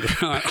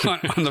 discount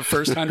on the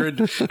first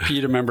 100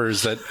 PETA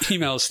members that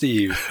email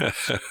Steve.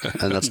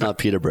 And that's not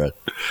pita bread.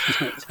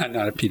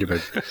 Not a PETA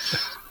bread.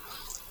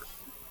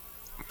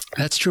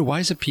 That's true.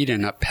 Why is it PETA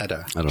and not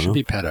PETA? I don't know. It should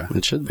be PETA.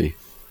 It should be.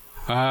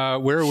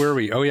 Where were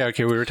we? Oh, yeah.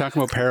 Okay. We were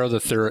talking about Paro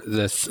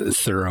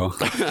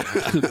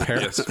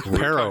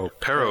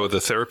Paro,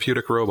 the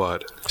therapeutic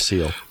robot.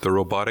 Seal. The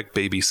robotic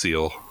baby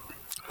seal.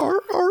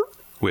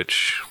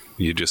 Which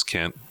you just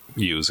can't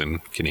use in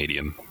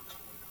Canadian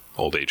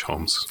old age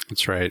homes.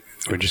 That's right.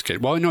 Or just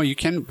get. Well, no, you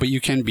can, but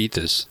you can beat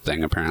this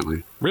thing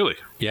apparently. Really?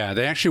 Yeah,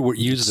 they actually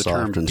use the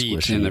term and beat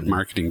squishy. in the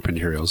marketing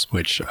materials,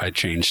 which I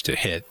changed to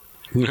hit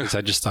because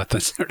I just thought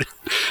that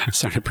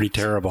sounded pretty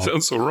terrible.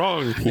 Sounds so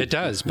wrong. It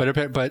does,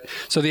 but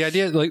so the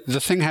idea, like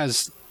the thing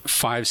has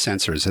 5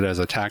 sensors. It has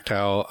a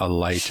tactile, a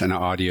light, an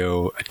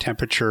audio, a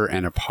temperature,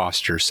 and a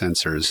posture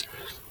sensors,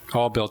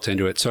 all built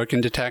into it. So it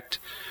can detect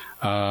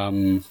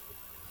light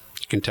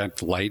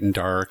and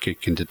dark.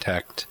 It can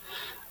detect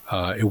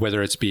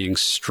whether it's being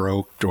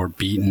stroked or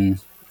beaten.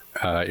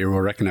 It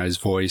will recognize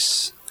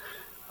voice.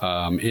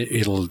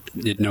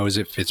 It knows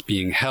if it's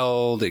being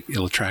held.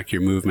 It'll track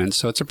your movements.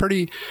 So it's a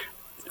pretty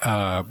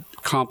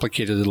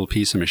complicated little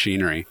piece of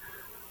machinery,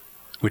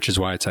 which is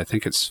why I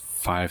think it's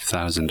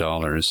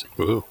 $5,000.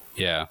 Ooh.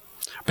 Yeah,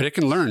 but it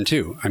can learn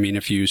too. I mean,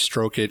 if you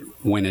stroke it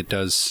when it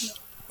does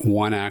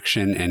one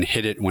action and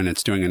hit it when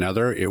it's doing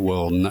another, it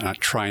will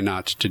try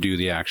not to do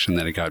the action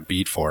that it got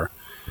beat for.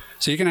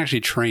 So you can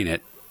actually train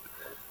it.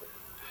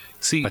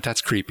 See, but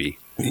that's creepy.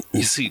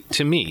 You see,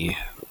 to me,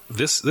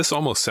 this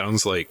almost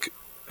sounds like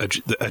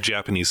a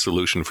Japanese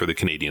solution for the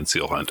Canadian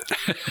seal hunt.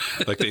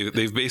 Like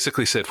they've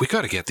basically said, we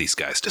got to get these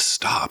guys to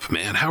stop,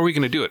 man. How are we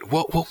going to do it?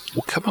 Well, we'll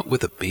come up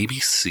with a baby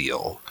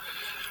seal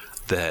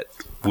that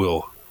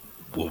will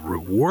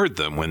reward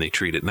them when they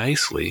treat it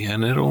nicely,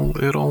 and it'll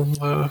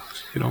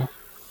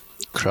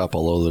crap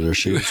all over their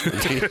shoes.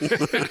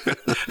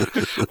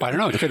 I don't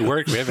know. It could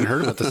work. We haven't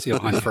heard about the seal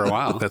hunt for a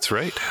while. That's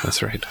right.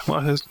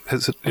 Well, is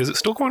it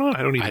still going on?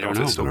 I don't even know if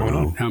it's still going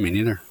on. No, me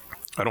neither.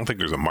 I don't think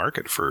there's a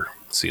market for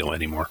seal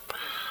anymore.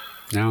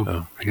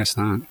 No, I guess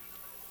not.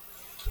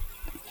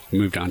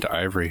 Moved on to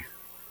ivory.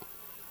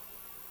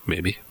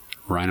 Maybe.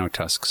 Rhino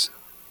tusks.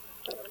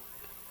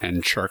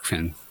 And shark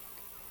fin.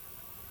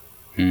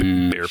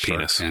 Bear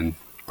penis. Fin.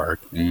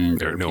 Bark. Bear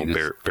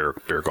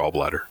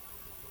gallbladder.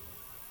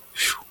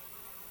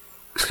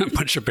 A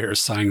bunch of bears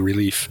sighing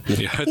relief.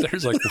 Yeah,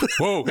 there's like,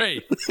 whoa,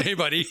 hey,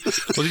 buddy.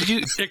 Well, did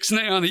you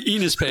ixnay on the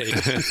Enos pay?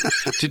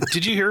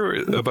 Did you hear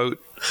about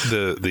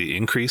the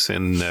increase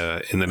in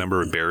the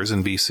number of bears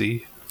in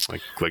BC?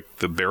 Like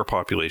the bear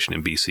population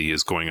in BC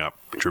is going up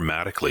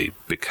dramatically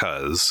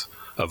because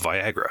of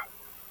Viagra.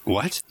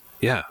 What?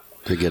 Yeah,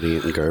 they're getting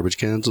it in garbage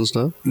cans and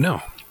stuff.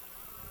 No,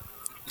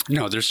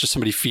 there's just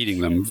somebody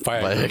feeding them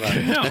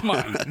Viagra. No, come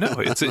on. No,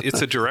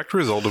 it's a direct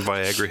result of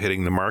Viagra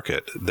hitting the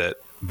market that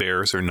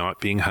bears are not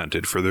being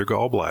hunted for their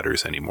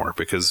gallbladders anymore,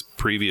 because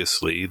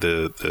previously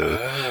the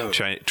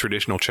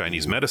traditional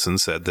Chinese medicine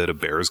said that a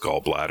bear's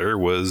gallbladder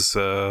was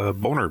a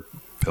boner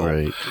pill.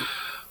 Right.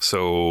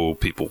 So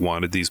people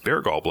wanted these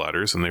bear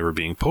gallbladders, and they were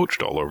being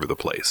poached all over the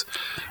place.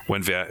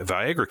 When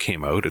Viagra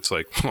came out, it's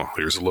like, oh,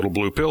 here's a little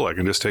blue pill. I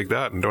can just take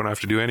that and don't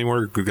have to do any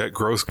more that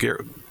gross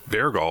bear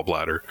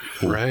gallbladder.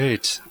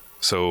 Right.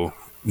 So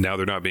now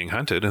they're not being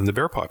hunted, and the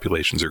bear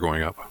populations are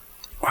going up.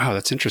 Wow,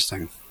 that's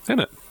interesting. Isn't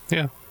it?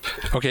 Yeah.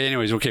 Okay,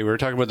 anyways, we were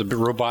talking about the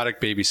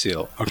robotic baby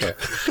seal. Okay.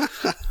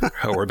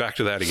 Oh, we're back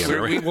to that again,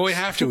 are we? We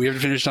have to. We have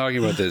to finish talking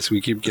about this. We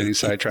keep getting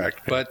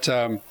sidetracked. But,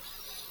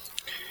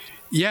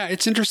 yeah,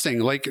 it's interesting.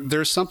 Like,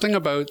 there's something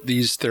about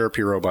these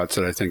therapy robots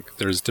that I think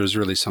there's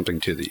really something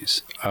to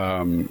these.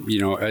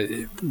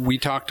 We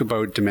talked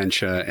about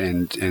dementia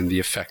and the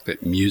effect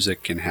that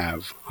music can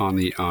have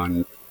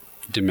on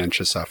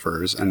dementia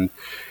sufferers. And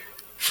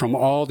from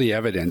all the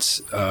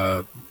evidence,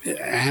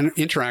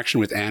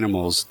 interaction with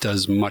animals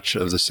does much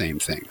of the same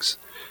things.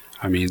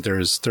 I mean,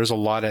 there's a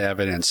lot of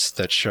evidence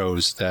that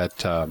shows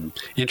that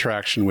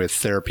interaction with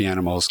therapy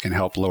animals can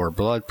help lower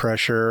blood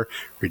pressure,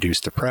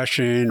 reduce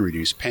depression,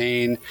 reduce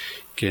pain,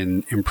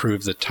 can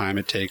improve the time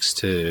it takes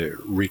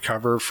to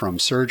recover from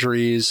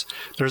surgeries.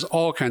 There's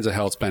all kinds of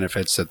health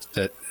benefits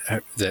that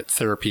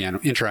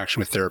interaction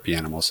with therapy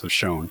animals have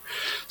shown.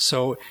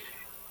 So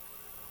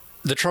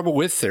the trouble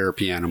with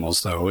therapy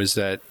animals, though, is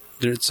that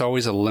it's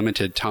always a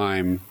limited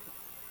time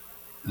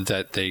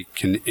that they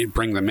can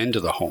bring them into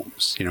the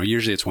homes.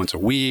 Usually it's once a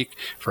week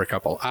for a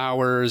couple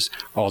hours.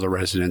 All the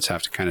residents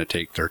have to kind of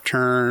take their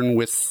turn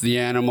with the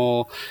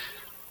animal.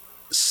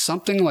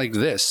 Something like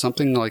this,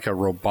 something like a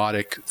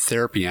robotic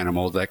therapy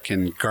animal that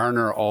can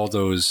garner all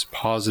those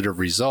positive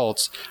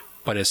results,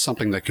 but it's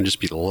something that can just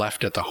be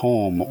left at the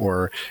home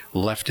or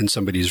left in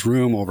somebody's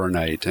room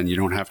overnight, and you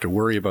don't have to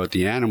worry about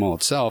the animal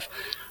itself.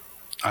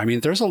 I mean,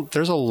 there's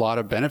a lot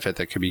of benefit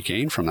that could be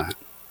gained from that.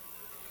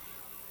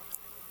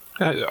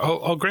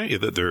 I'll grant you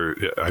that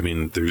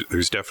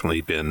there's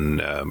definitely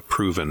been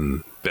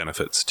proven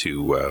benefits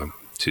to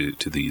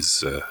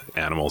these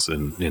animals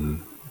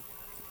in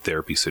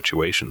therapy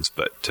situations.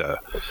 But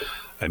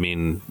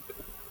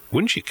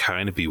wouldn't you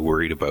kind of be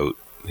worried about,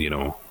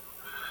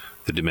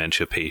 the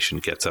dementia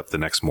patient gets up the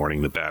next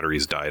morning, the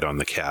batteries died on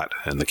the cat,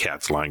 and the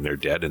cat's lying there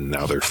dead, and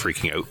now they're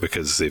freaking out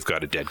because they've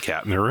got a dead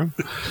cat in their room?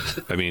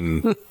 I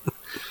mean,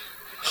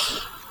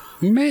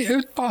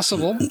 it's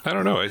possible. I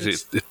don't know.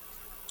 It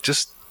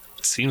just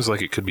seems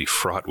like it could be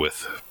fraught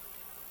with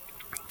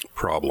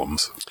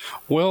problems.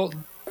 Well,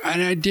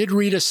 and I did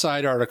read a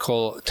side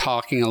article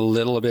talking a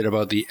little bit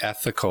about the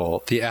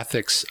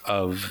ethics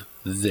of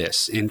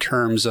this, in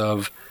terms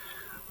of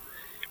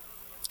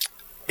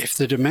if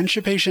the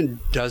dementia patient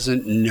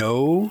doesn't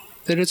know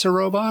that it's a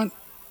robot,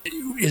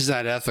 is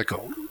that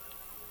ethical?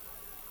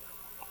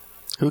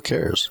 Who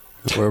cares?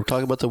 We're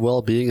talking about the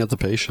well-being of the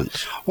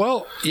patient.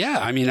 Well, yeah.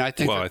 I mean, I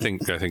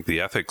think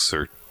the ethics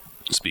are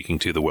speaking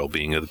to the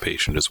well-being of the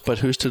patient as well. But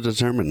who's to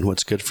determine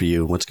what's good for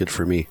you and what's good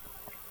for me?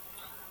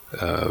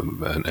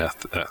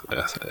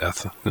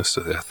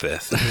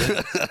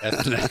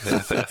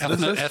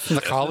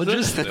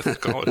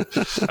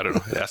 Ethnologist? I don't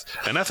know.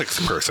 An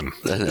ethics person.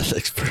 An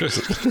ethics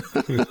person.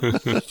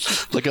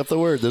 Look up the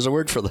word. There's a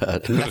word for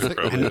that.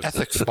 An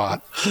ethics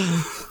spot.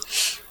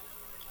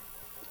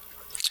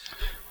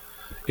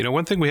 You know,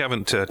 one thing we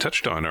haven't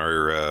touched on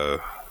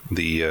are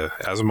the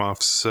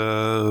Asimov's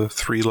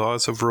 3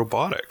 laws of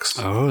robotics.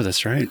 Oh,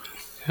 that's right.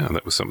 Yeah,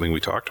 that was something we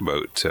talked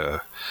about.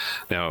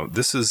 Now,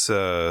 this is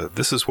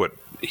what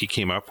he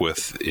came up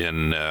with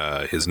in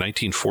his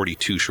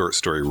 1942 short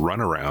story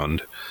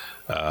Runaround.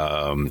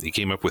 He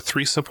came up with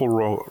 3 simple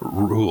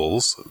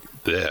rules.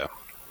 There.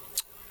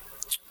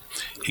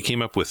 He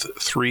came up with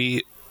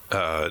 3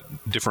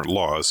 different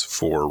laws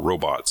for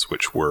robots,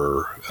 which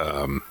were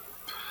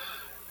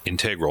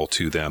integral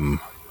to them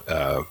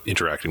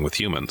interacting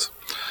with humans.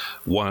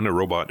 1, a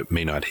robot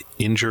may not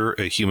injure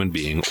a human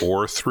being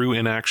or, through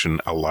inaction,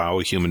 allow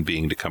a human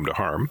being to come to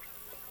harm.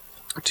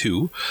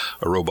 2,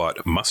 a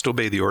robot must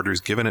obey the orders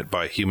given it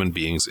by human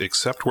beings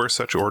except where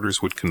such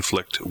orders would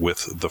conflict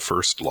with the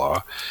first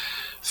law.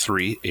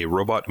 3, a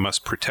robot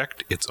must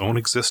protect its own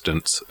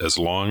existence as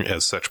long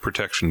as such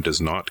protection does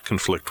not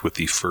conflict with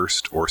the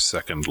first or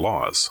second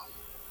laws.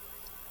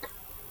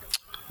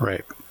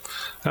 Right.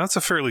 Now, that's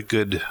a fairly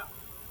good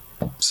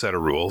set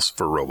of rules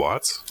for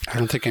robots. I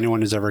don't think anyone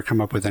has ever come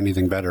up with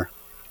anything better.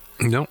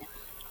 No.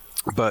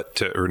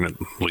 But, or at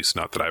least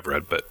not that I've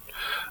read, but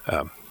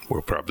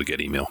we'll probably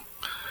get email.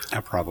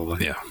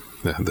 Probably. Yeah.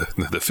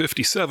 The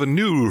 57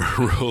 new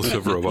rules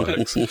of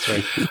robotics. That's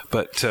right.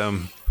 But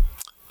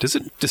does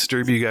it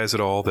disturb you guys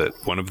at all that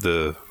one of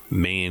the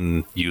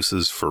main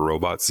uses for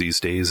robots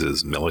these days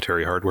is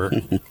military hardware?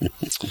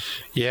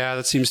 Yeah,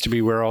 that seems to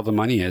be where all the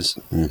money is.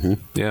 Mm-hmm.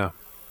 Yeah.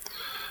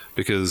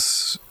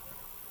 Because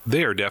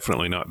they are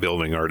definitely not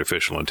building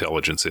artificial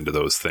intelligence into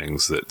those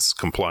things that's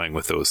complying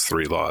with those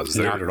 3 laws.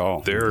 Not at all.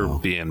 They're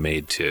being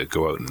made to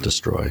go out and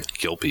Destroy.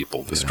 kill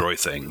people, destroy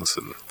things,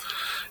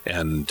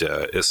 and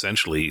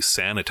essentially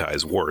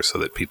sanitize war so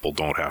that people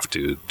don't have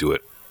to do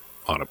it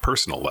on a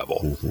personal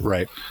level. Mm-hmm.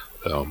 Right.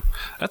 So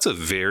that's a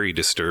very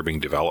disturbing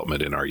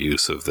development in our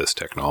use of this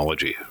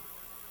technology.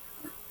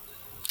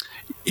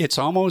 It's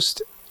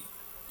almost,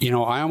 I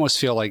almost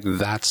feel like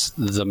that's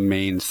the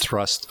main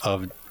thrust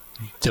of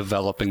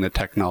developing the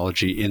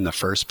technology in the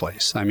first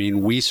place. I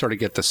mean, we sort of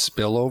get the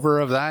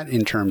spillover of that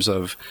in terms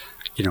of,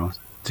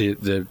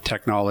 the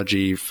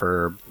technology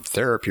for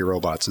therapy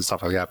robots and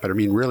stuff like that. But I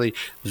mean, really,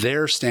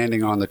 they're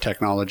standing on the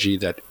technology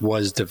that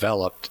was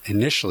developed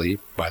initially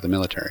by the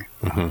military.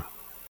 Mm-hmm.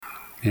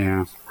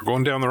 Yeah. We're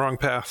going down the wrong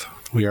path.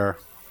 We are.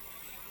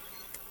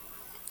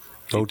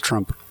 Vote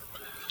Trump.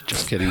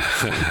 Just kidding.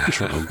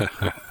 Trump.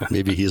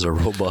 Maybe he's a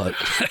robot.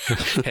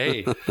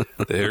 Hey,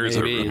 There's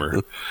maybe. a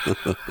rumor.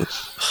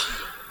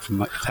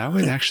 That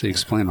would actually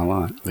explain a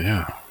lot.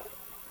 Yeah.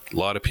 A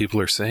lot of people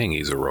are saying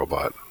he's a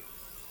robot.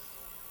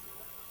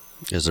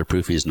 Is there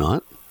proof he's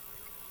not?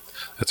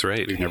 That's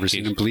right. We've never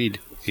seen him bleed.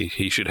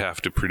 He should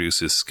have to produce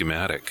his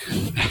schematic.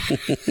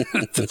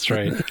 That's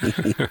right.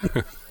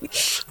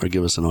 Or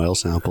give us an oil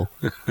sample.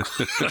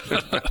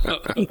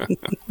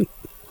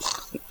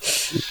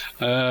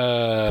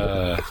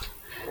 Yeah,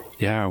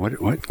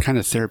 what kind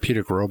of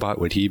therapeutic robot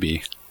would he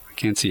be? I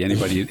can't see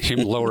him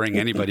lowering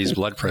anybody's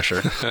blood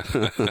pressure.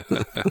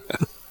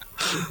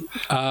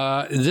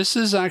 This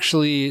is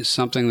actually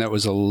something that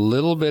was a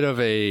little bit of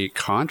a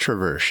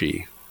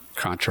controversy.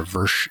 Why can't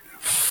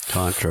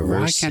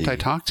I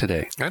talk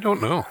today? I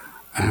don't know.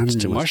 I'm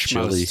too much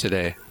mush-mouth chili.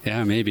 today.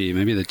 Yeah, maybe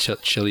the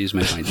chili's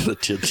my mind. The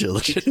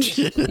chili.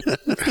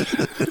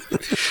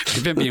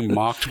 I've been being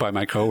mocked by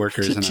my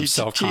coworkers, and I'm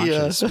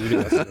self-conscious. Maybe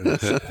that's what it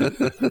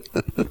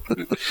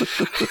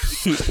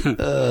is.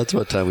 That's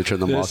what time we turn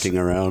the mocking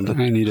around.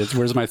 I need it.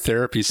 Where's my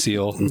therapy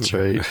seal? That's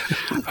right.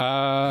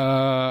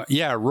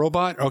 Yeah,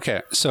 robot.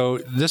 Okay, so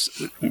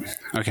this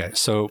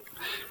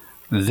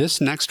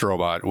next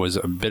robot was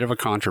a bit of a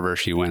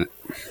controversy when.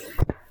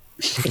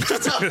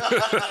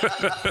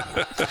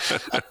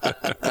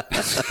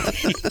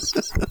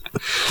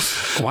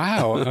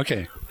 Wow.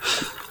 Okay.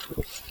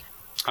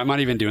 I'm not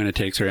even doing a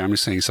take. Sorry, I'm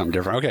just saying something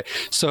different. Okay,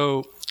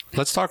 so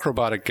let's talk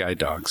robotic guide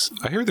dogs.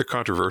 I hear they're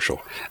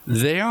controversial.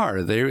 They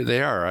are.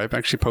 They are. I've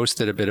actually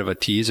posted a bit of a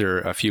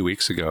teaser a few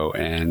weeks ago,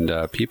 and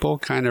people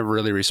kind of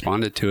really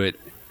responded to it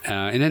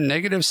in a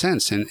negative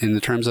sense, in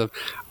the terms of,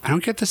 I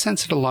don't get the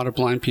sense that a lot of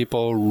blind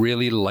people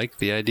really like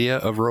the idea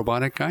of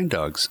robotic guide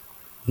dogs.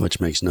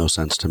 Which makes no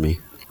sense to me.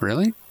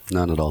 Really?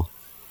 None at all.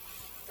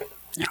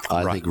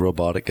 I think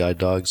robotic guide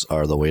dogs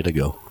are the way to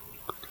go.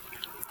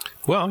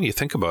 Well, you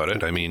think about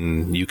it. I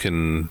mean, you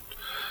can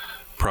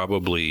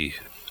probably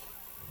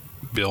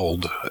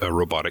build a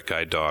robotic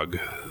guide dog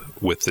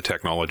with the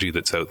technology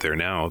that's out there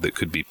now that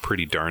could be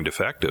pretty darned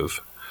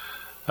effective,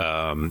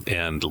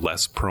 and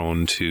less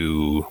prone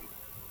to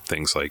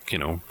things like,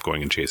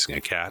 going and chasing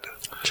a cat.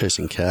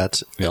 Chasing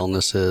cats,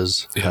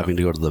 illnesses, having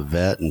to go to the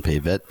vet and pay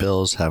vet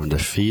bills, having to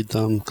feed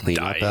them, clean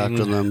up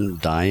after them,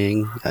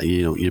 dying.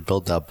 You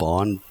build that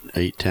bond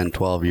 8, 10,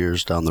 12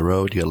 years down the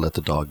road. You got to let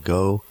the dog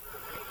go.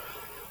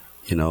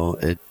 You know,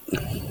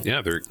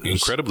 Yeah, they're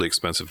incredibly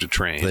expensive to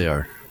train. they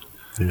are.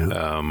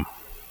 Yeah.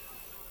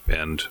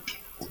 And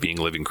being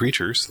living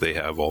creatures, they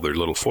have all their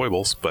little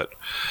foibles, but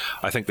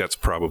I think that's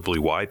probably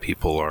why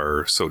people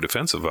are so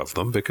defensive of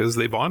them, because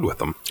they bond with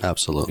them.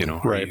 Absolutely. You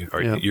know, Right.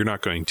 You're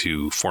not going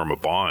to form a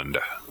bond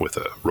with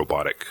a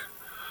robotic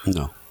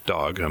No.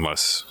 dog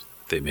unless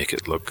they make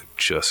it look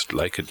just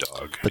like a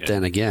dog. But And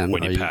then again,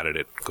 when are you you- pat it,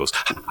 it goes,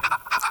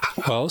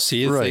 Well,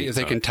 see, if, Right. if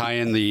they can tie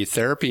in the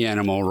therapy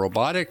animal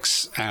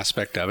robotics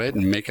aspect of it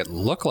and make it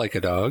look like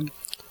a dog.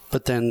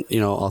 But then,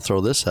 you know, I'll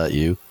throw this at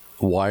you.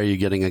 Why are you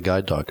getting a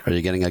guide dog? Are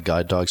you getting a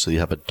guide dog so you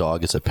have a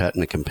dog as a pet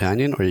and a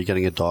companion, or are you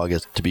getting a dog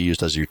to be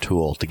used as your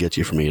tool to get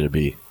you from A to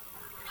B?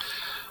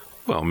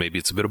 well, maybe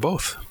it's a bit of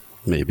both.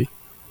 Maybe.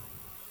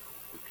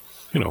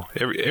 You know,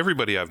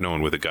 everybody I've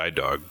known with a guide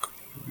dog,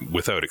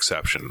 without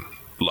exception,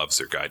 loves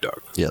their guide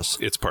dog. Yes.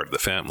 It's part of the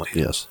family.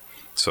 Yes.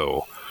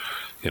 So,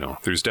 you know,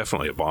 there's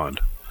definitely a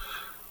bond.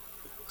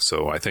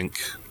 So I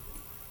think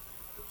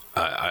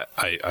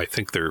I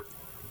think they're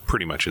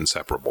pretty much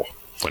inseparable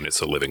when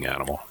it's a living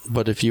animal.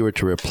 But if you were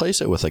to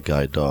replace it with a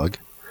guide dog,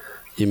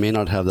 you may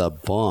not have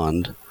that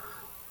bond,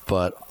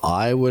 but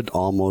I would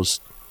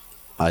almost,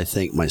 I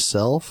think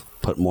myself,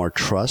 put more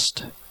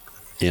trust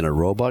in a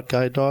robot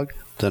guide dog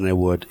than I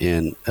would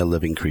in a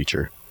living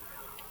creature,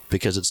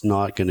 because it's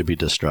not going to be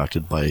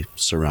distracted by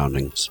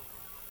surroundings.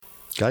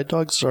 Guide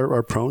dogs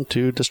are prone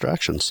to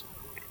distractions.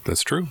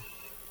 That's true.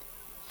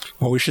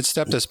 Well, we should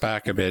step this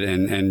back a bit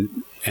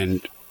and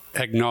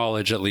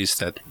acknowledge at least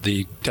that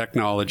the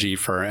technology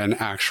for an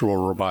actual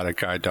robotic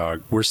guide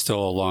dog, we're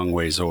still a long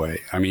ways away.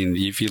 I mean,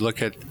 if you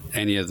look at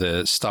any of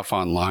the stuff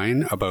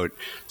online about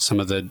some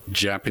of the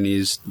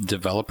Japanese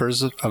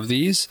developers of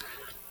these,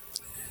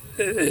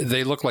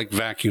 they look like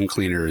vacuum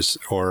cleaners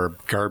or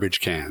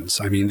garbage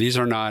cans. I mean, these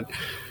are not,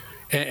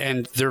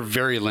 and they're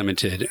very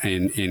limited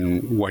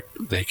in what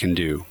they can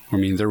do. I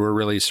mean, they were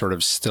really sort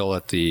of still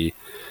at the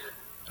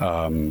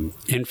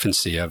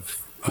infancy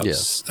of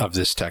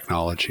this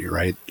technology,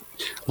 right?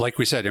 Like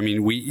we said, I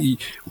mean,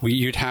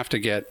 you'd have to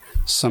get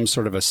some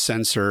sort of a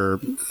sensor,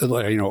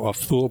 you know, a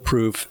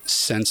foolproof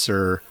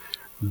sensor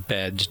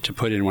bed to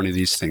put in one of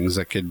these things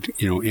that could,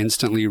 you know,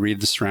 instantly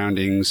read the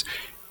surroundings,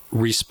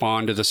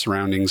 respond to the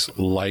surroundings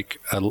like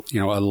a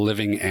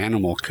living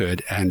animal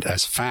could, and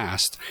as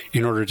fast,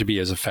 in order to be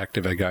as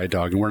effective a guide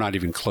dog. And we're not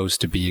even close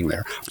to being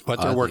there,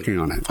 but they're working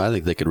on it. I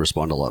think they could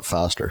respond a lot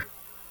faster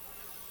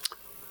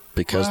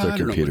because I they're don't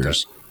know about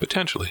computers.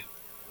 Potentially.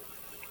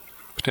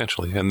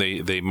 And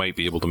they might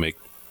be able to make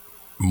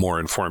more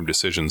informed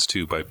decisions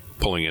too by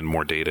pulling in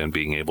more data and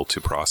being able to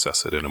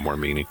process it in a more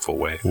meaningful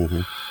way.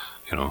 Mm-hmm.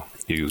 You know,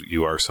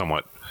 you are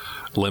somewhat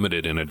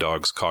limited in a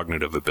dog's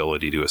cognitive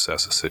ability to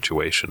assess a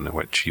situation,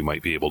 which you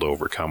might be able to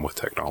overcome with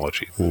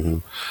technology. Mm-hmm.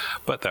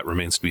 But that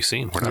remains to be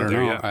seen. We're I not don't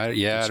there know.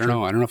 yet. I don't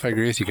know. I don't know if I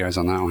agree with you guys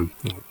on that one.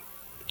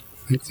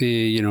 I think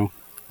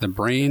the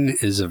brain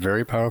is a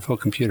very powerful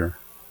computer,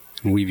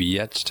 and we've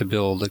yet to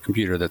build a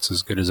computer that's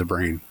as good as a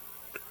brain,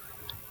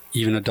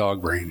 even a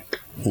dog brain.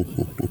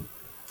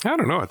 I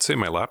don't know. I'd say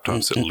my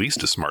laptop's at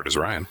least as smart as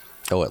Ryan.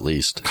 Oh, at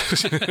least.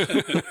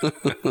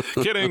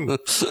 Kidding. I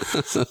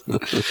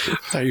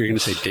thought you were going to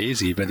say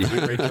Daisy, but you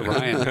went right to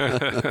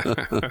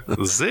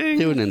Ryan. Zing.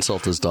 He wouldn't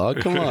insult his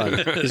dog. Come on.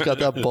 He's got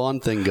that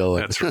bond thing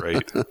going. That's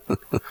right.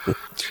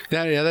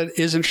 That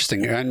is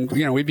interesting, and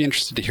we'd be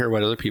interested to hear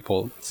what other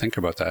people think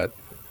about that.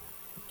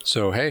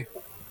 So, hey,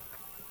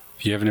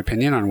 if you have an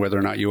opinion on whether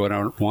or not you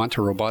would want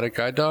a robotic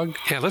guide dog,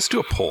 Yeah, let's do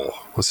a poll.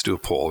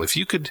 If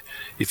you could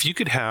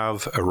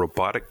have a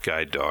robotic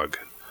guide dog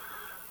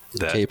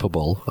that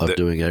capable of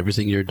doing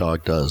everything your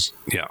dog does,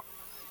 yeah,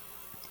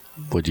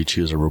 would you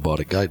choose a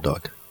robotic guide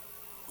dog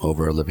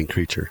over a living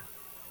creature?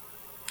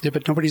 yeah,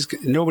 but nobody's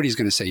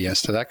going to say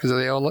yes to that because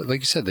they all,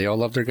 like you said, they all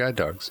love their guide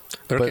dogs.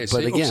 But okay,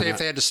 but again, say if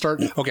they had to start,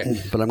 okay,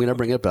 But I'm going to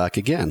bring it back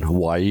again.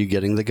 Why are you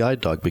getting the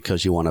guide dog?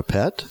 Because you want a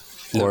pet,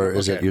 or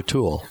is it okay. your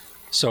tool?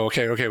 so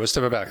okay, let's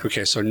step it back.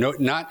 Okay, so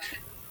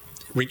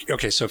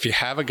so if you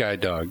have a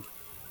guide dog,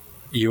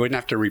 you wouldn't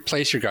have to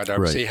replace your guide dog.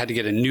 Right. Say you had to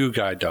get a new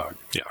guide dog.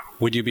 yeah.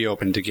 Would you be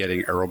open to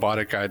getting a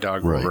robotic guide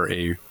dog Right. over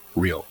a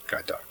real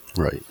guide dog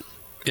Right.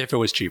 if it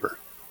was cheaper?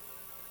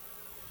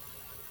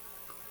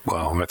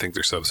 Well, I think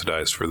they're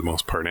subsidized for the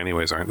most part,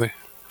 anyways, aren't they?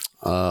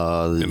 In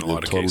a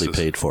lot of totally cases.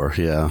 paid for.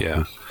 Yeah.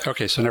 Yeah.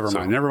 Okay, so never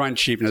mind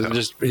cheapness.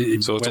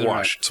 So it's a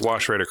wash. It's a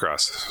wash right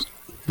across.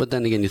 But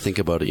then again, you think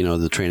about it.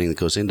 The training that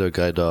goes into a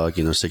guide dog.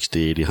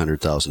 $60,000, $80,000,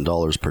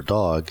 $100,000 per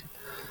dog.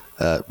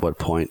 At what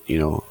point,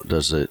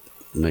 does it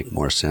make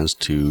more sense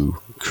to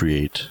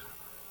create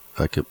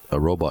like a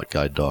robot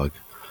guide dog?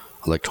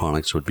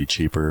 Electronics would be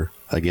cheaper.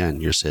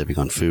 Again, you're saving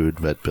on food,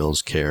 vet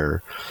bills,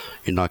 care.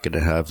 You're not going to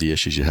have the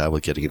issues you have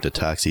with getting into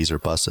taxis or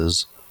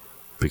buses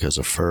because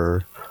of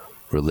fur,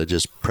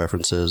 religious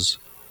preferences.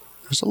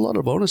 There's a lot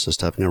of bonuses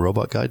to having a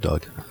robot guide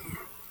dog.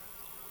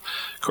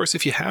 Of course,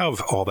 if you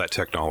have all that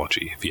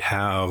technology, if you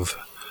have,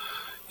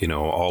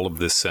 all of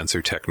this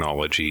sensor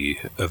technology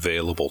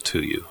available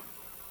to you,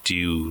 do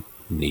you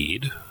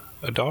need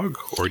a dog,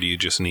 or do you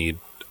just need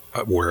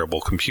a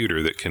wearable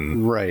computer that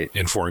can Right.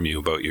 inform you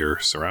about your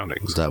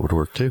surroundings. That would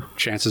work too.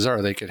 Chances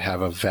are they could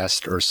have a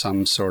vest or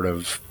some sort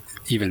of,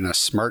 even a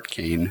smart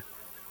cane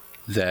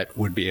that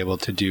would be able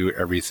to do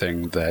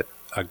everything that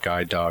a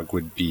guide dog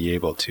would be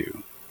able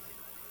to.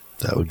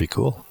 That would be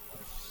cool.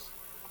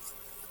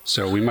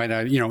 So we might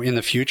not, in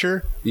the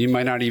future, you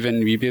might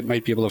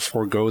be able to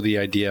forego the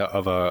idea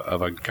of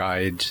a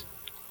guide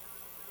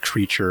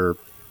creature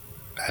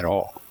at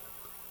all.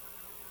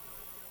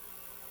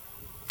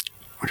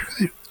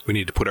 We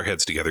need to put our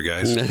heads together,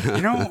 guys.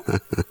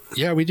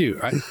 Yeah, we do.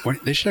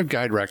 They should have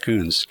guide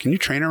raccoons. Can you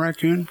train a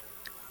raccoon?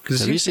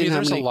 Because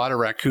there's a lot of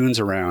raccoons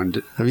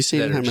around. Have you seen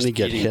that how are many just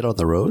get eating- hit on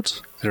the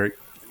roads? that are-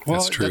 well,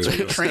 That's true. what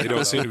you train They don't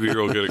them. seem to be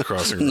real good at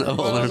crossing. No.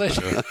 Well, it's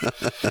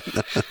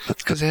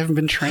because they haven't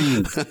been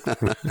trained.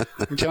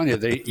 I'm telling you,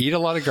 they eat a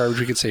lot of garbage.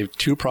 We could save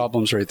 2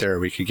 problems right there.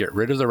 We could get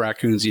rid of the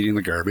raccoons eating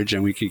the garbage,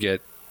 and we could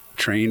get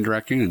trained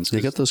raccoons. They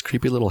got those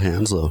creepy little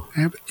hands, though.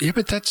 Yeah,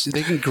 but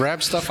they can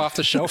grab stuff off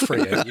the shelf for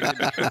you.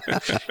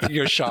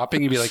 You go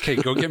shopping and be like, hey,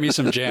 go get me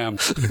some jam.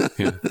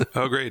 Yeah.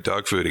 Oh, great.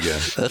 Dog food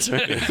again. That's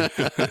right.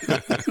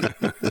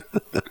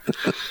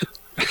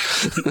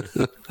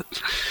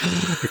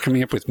 We're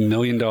coming up with $1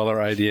 million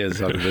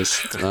ideas out of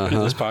this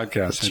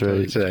podcast.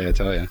 I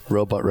tell you.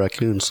 Robot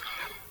raccoons.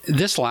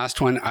 This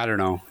last one, I don't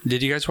know.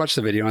 Did you guys watch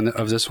the video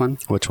of this one?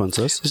 Which one's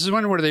this? This is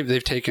one where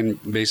they've taken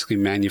basically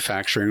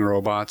manufacturing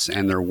robots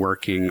and they're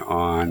working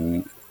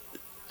on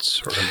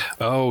sort of.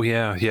 Oh,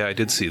 yeah. Yeah, I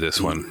did see this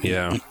one.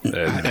 Yeah.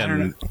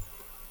 And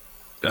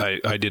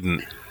I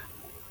didn't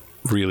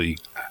really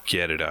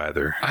get it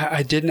either.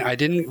 I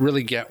didn't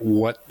really get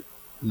what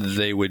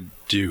they would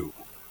do.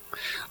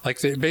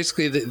 Like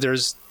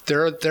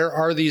there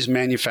are these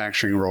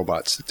manufacturing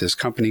robots that this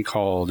company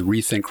called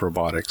Rethink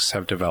Robotics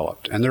have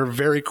developed, and they're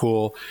very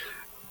cool,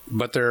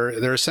 but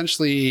they're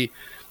essentially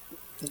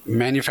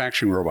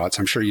manufacturing robots.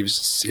 I'm sure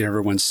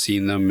everyone's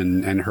seen them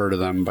and heard of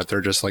them, but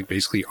they're just like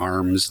basically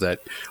arms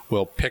that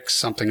will pick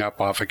something up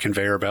off a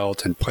conveyor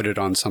belt and put it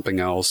on something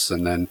else,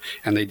 and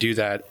they do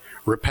that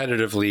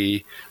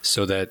repetitively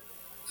so that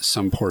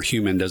some poor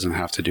human doesn't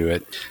have to do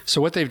it.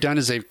 So what they've done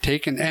is they've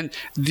taken, and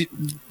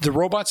the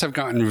robots have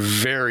gotten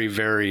very,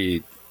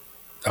 very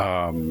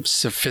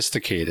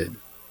sophisticated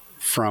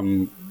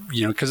from,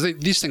 because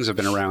these things have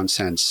been around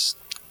since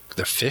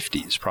the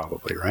 50s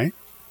probably, right?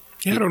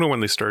 Yeah, I don't know when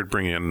they started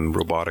bringing in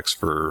robotics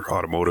for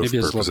automotive Maybe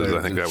it was a little purposes. bit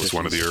I think in that the was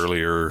one of the 50s.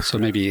 earlier. So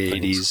maybe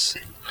things.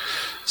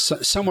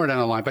 80s, somewhere down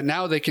the line. But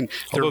now they can.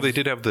 Although they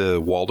did have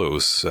the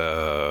Waldos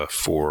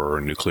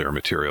for nuclear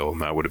material, and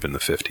that would have been the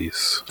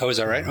 50s. Oh, is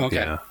that right? Okay.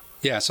 Yeah.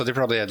 Yeah, so they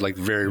probably had like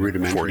very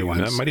rudimentary 40, ones.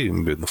 that might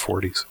even be in the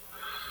 40s.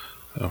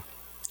 So,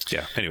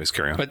 yeah. Anyways,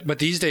 carry on. But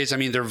these days, I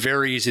mean, they're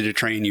very easy to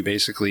train. You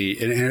basically,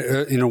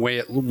 in a way,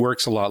 it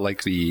works a lot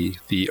like the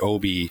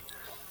Obi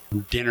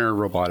dinner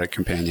robotic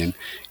companion,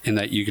 in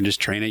that you can just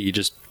train it. You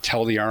just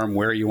tell the arm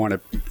what you want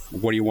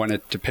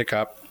it to pick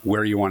up,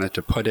 where you want it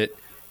to put it.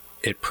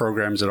 It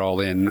programs it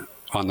all in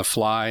on the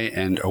fly,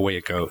 and away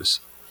it goes.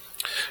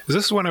 Is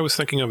this one I was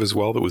thinking of as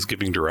well that was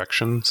giving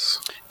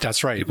directions?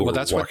 That's right. People Well, were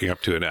that's walking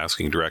up to it and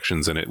asking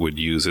directions, and it would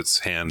use its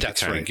hand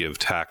That's to kind right. of give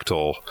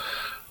tactile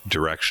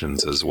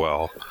directions as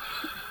well.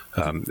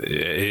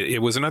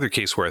 It was another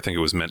case where I think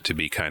it was meant to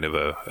be kind of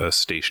a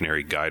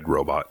stationary guide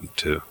robot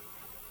to.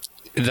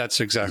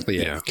 That's exactly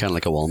it. Yeah. Kind of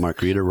like a Walmart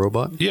greeter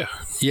robot. Yeah.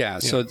 Yeah.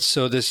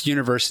 So this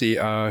university,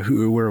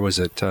 where was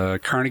it?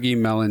 Carnegie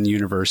Mellon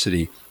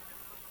University.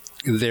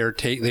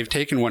 They've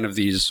taken one of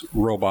these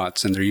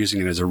robots and they're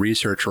using it as a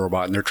research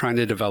robot, and they're trying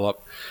to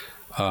develop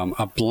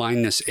a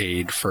blindness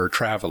aid for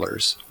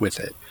travelers with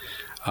it.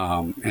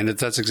 And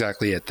that's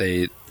exactly it.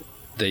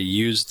 They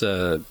use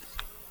the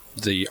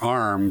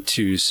arm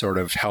to sort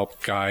of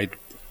help guide.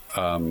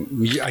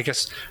 I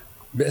guess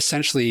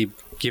essentially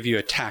give you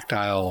a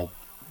tactile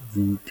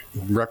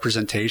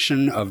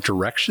representation of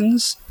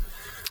directions.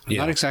 I'm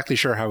not exactly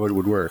sure how it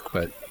would work,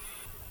 but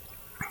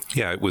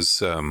Yeah, it was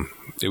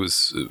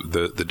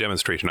the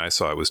demonstration I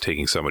saw was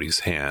taking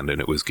somebody's hand and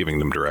it was giving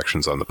them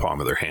directions on the palm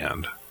of their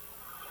hand.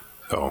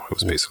 So it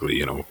was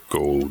basically,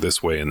 go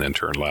this way and then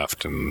turn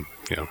left and,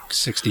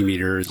 60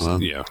 meters,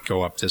 yeah.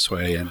 go up this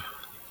way, and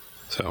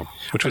So,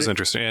 which was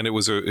interesting, and it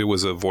was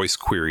a voice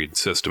queried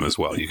system as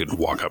well. You could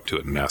walk up to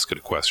it and ask it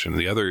a question.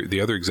 The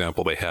other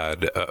example they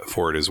had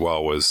for it as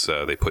well was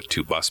they put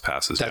 2 bus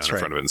passes down in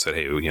front of it and said,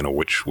 "Hey,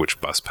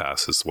 which bus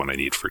pass is the one I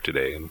need for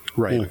today?" And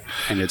right,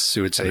 and it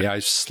would say, "I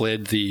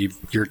slid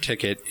your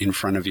ticket in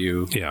front of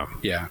you."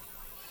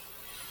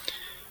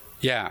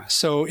 Yeah.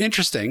 So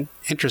interesting.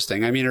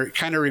 I mean, it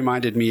kind of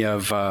reminded me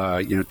of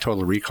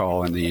Total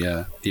Recall and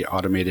the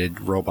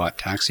automated robot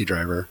taxi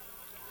driver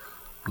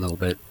a little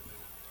bit.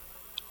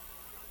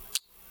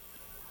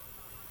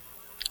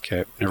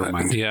 Okay, never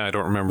mind. Yeah, I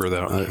don't remember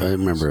that. I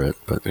remember it,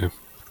 but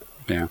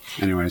Yeah.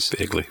 Anyways,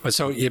 vaguely. But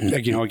so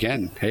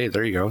again, hey,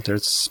 there you go.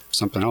 There's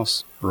something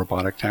else.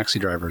 Robotic taxi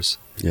drivers.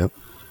 Yep.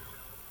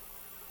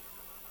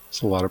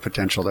 There's a lot of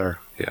potential there.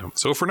 Yeah.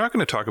 So if we're not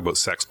going to talk about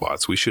sex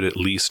bots, we should at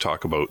least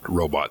talk about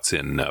robots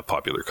in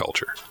popular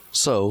culture.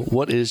 So,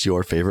 what is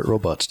your favorite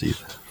robot,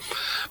 Steve?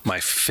 My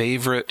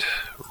favorite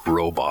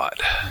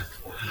robot.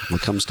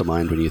 What comes to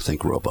mind when you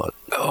think robot?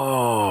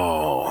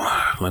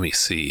 Oh, let me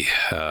see.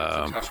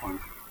 Tough one.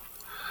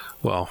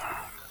 Well,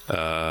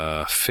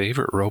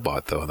 favorite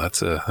robot though.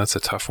 That's a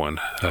tough one.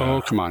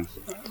 Oh, come on.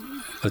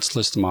 Let's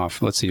list them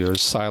off. Let's see.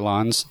 There's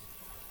Cylons.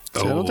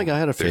 See, I don't think I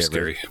had a they're favorite.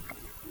 scary.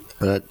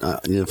 But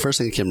the first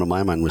thing that came to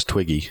my mind was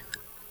Twiggy.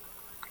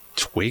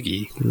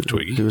 Twiggy.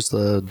 Twiggy. He was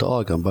the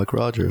dog on Buck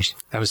Rogers.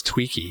 That was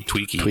Tweaky.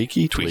 Tweaky.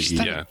 Tweaky? Twiggy.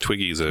 Twiggy. Yeah,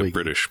 Twiggy's a Twiggy.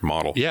 British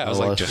model. Yeah, I was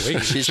Oh, like, Twiggy.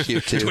 she's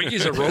cute too.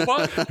 Twiggy's a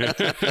robot?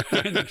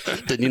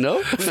 Didn't you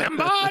know?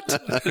 Fembot?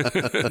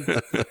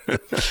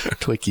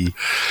 Twiggy.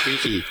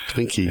 Tweaky.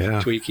 Twinkie.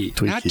 Yeah. Tweaky.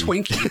 Twinkie. Not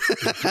Twinkie.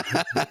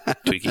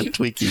 Twiggy.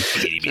 Twiggy.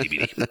 Beady,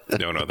 beady, beady.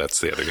 No, that's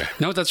the other guy.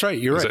 No, that's right.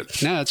 You're Is right.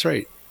 it? No, that's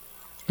right.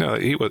 No,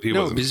 he wasn't.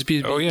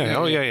 Oh, yeah. yeah,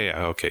 Oh, yeah.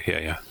 yeah. Okay.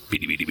 Yeah.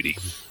 Beady, beady, beady.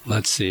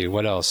 Let's see.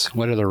 What else?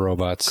 What are the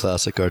robots?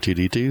 Classic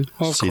R2D2.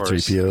 Oh, of course.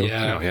 C3PO.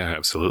 Yeah. Oh, yeah,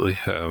 absolutely.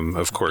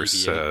 Of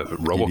course, BB-8.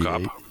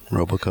 RoboCop.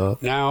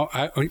 RoboCop. Now,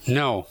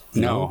 no.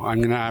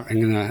 I'm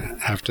gonna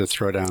have to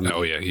throw down.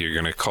 Oh, yeah. You're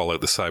going to call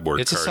out the cyborg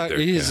It's a card there.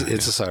 it's Yeah, a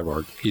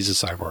cyborg. He's a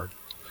cyborg.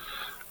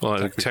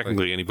 Well,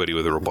 technically, anybody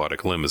with a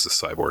robotic limb is a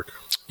cyborg.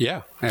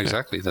 Yeah,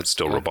 exactly. That's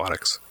Still yeah.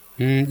 robotics.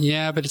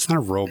 Yeah, but it's not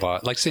a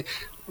robot. Like say,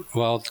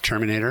 well,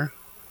 Terminator.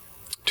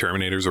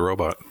 Terminator's a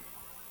robot.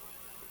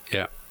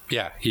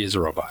 Yeah, he is a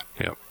robot.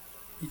 Yep.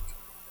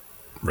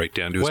 Right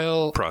down to his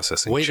Well,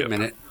 processing wait chip. a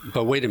minute.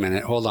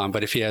 Hold on.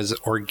 But if he has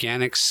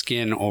organic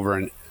skin over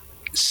an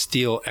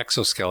steel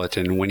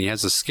exoskeleton, when he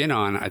has the skin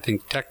on, I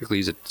think technically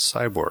he's a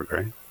cyborg,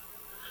 right?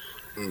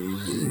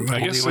 I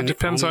guess when- it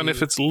depends on only-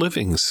 if it's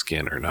living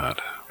skin or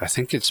not. I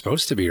think it's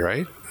supposed to be,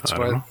 right? That's I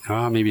don't know.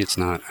 Oh, maybe it's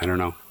not. I don't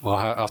know. Well,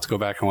 I'll have to go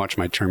back and watch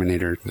my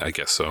Terminator I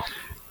guess so.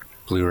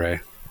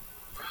 Blu-ray.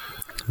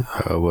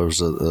 What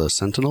was it?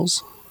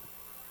 Sentinels?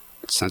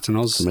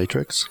 Sentinels. The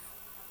Matrix?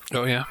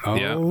 Oh, yeah.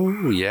 Yeah.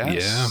 Oh,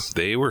 yes. Yeah.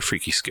 They were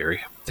freaky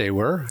scary. They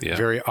were. Yeah.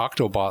 Very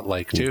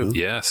Octobot-like, too.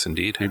 Yes,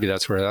 indeed. Maybe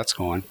that's where that's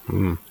going.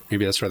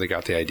 Maybe that's where they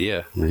got the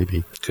idea.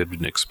 Maybe.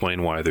 Could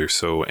explain why they're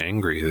so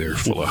angry. They're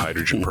full of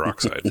hydrogen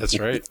peroxide. That's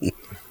right.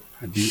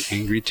 I'd be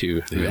angry,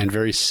 too. And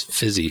very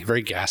fizzy,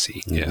 very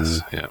gassy.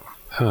 Yes. Yeah.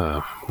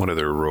 What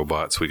other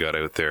robots we got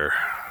out there?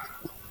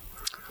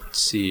 Let's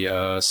see.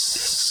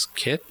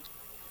 Kit?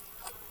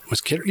 Was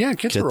Kit? Yeah,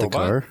 Kit's Kit a the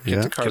robot. car, Kit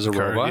yeah. the car's a Kit the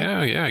car.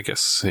 robot. Yeah, I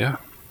guess. Yeah.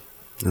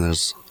 And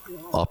there's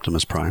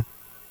Optimus Prime.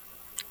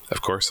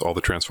 Of course, all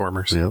the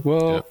Transformers. Yep.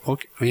 Well,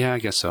 okay. Yeah, I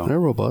guess so. They're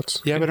robots.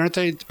 Yeah, but aren't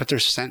they? But they're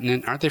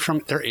sentient. Aren't they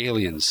from? They're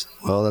aliens.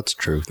 Well, that's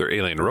true. They're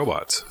alien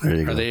robots. There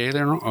you go. Are they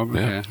alien? Oh,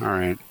 okay. Yeah. All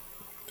right.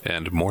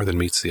 And more than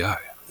meets the eye.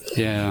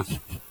 Yeah.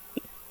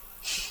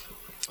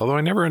 Although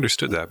I never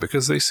understood that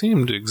because they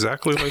seemed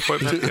exactly like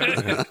what met the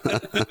eye.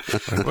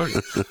 Like, look,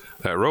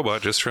 that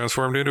robot just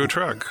transformed into a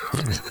truck.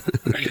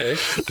 Okay.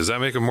 Does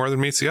that make it more than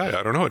meets the eye?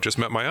 I don't know. It just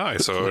met my eye.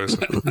 So I was,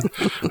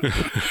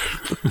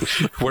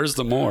 Where's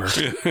the more?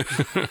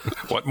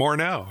 what more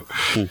now?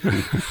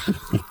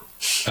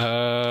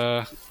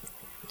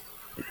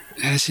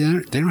 Yeah, see,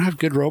 they don't have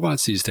good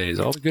robots these days.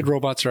 All the good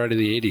robots are out of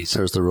the 80s.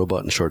 There's the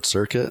robot in Short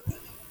Circuit.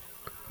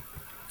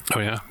 Oh,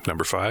 yeah.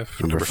 Number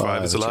 5. Number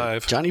 5 is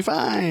alive. Johnny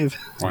 5.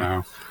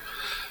 Wow.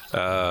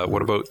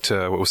 What about,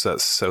 what was that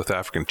South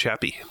African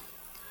chappie?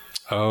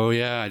 Oh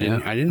yeah, I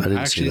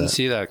didn't see that.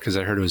 see that because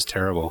I heard it was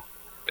terrible.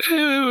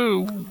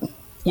 It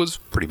was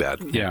pretty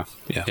bad. Yeah.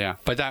 Yeah.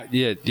 But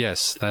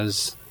yes, that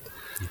is.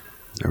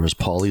 There was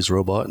Polly's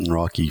robot in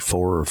Rocky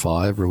 4 or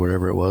 5 or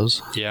whatever it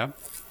was. Yeah.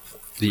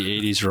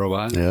 The 80s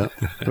robot. Yeah.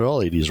 They're all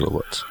 80s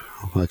robots.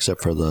 Well,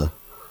 except for what's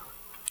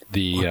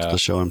the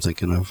show I'm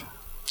thinking of?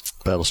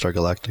 Battlestar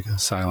Galactica.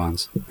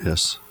 Cylons.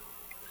 Yes.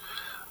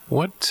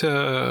 What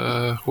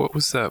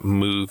was that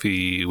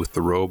movie with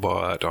the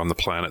robot on the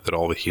planet that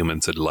all the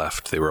humans had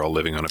left? They were all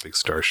living on a big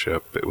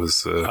starship. It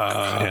was an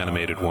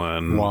animated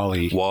one.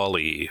 WALL-E.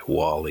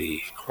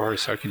 WALL-E. Of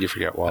course. How could you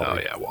forget WALL-E? Oh,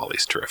 yeah.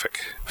 WALL-E's terrific.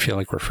 I feel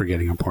like we're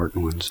forgetting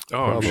important ones.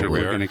 Oh, I'm sure we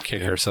We're are. going to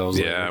kick ourselves.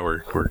 Yeah,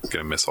 later. we're going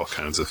to miss all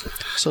kinds of...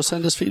 So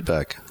send us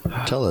feedback.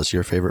 Tell us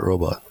your favorite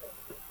robot.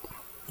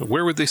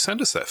 Where would they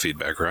send us that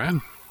feedback,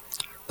 Ryan?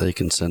 They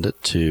can send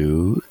it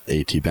to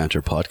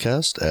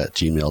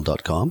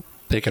atbanterpodcast@gmail.com.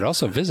 They could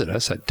also visit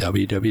us at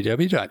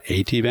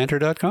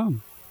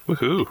www.atbanter.com.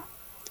 Woohoo.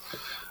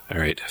 All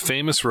right.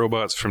 Famous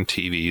robots from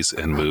TVs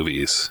and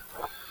movies.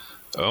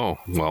 Oh,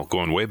 well,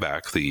 going way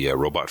back, the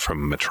robot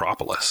from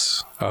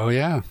Metropolis, Oh,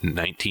 yeah.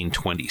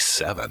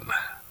 1927.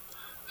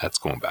 That's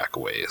going back a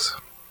ways.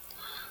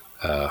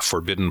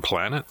 Forbidden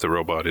Planet, the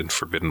robot in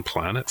Forbidden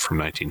Planet from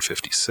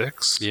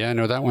 1956. Yeah, I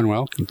know that one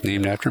well.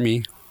 Named after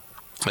me.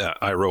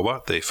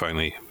 iRobot, they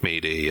finally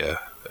made a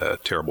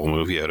terrible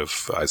movie out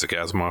of Isaac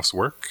Asimov's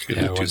work in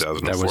Yeah,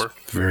 2004. that was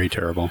very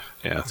terrible.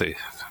 Yeah,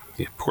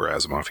 poor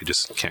Asimov, he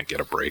just can't get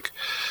a break.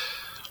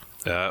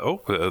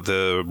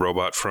 The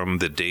robot from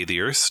The Day the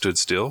Earth Stood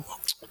Still,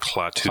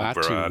 Klaatu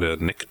Klaatu. Barada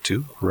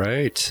Nikto.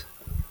 Right.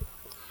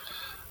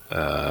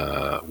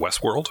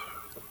 Westworld,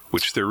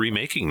 which they're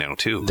remaking now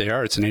too. They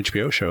are. It's an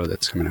HBO show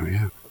that's coming out.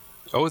 Yeah.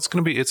 Oh, it's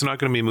not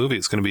going to be a movie.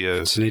 It's going to be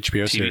It's an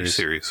HBO TV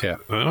series. Yeah.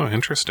 Oh,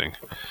 interesting.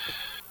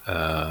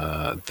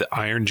 The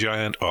Iron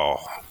Giant. Oh,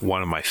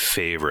 one of my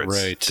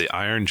favorites. Right. The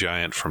Iron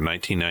Giant from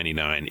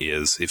 1999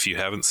 is, if you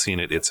haven't seen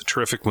it, it's a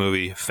terrific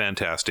movie.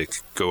 Fantastic.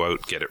 Go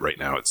out, get it right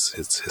now.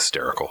 It's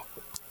hysterical.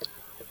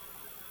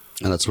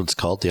 And that's what it's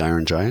called, the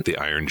Iron Giant? The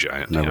Iron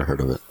Giant. Never heard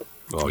of it.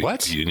 Well,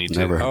 What? You need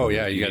Never to. heard Oh, of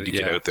yeah. it. You You got need to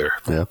get out there.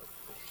 Yeah.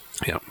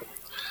 Yeah.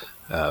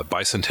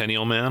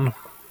 Bicentennial Man,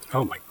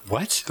 Oh, my.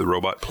 What? the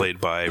robot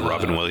played by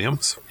Robin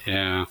Williams.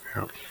 Yeah.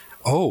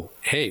 Oh,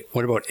 hey,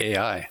 what about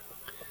AI?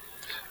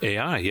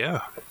 AI,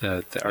 yeah.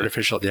 The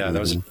artificial. Yeah, that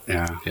was.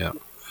 Yeah. Yeah.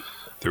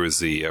 There was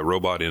the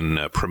robot in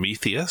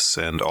Prometheus,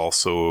 and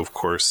also, of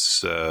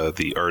course,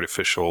 the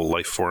artificial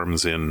life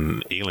forms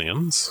in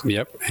Aliens.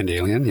 Yep. And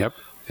Alien. Yep.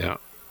 Yeah.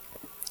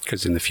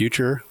 Because in the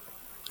future,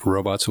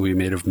 robots will be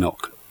made of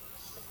milk.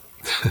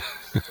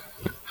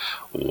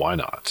 Why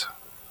not?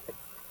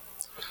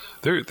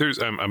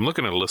 I'm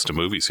looking at a list of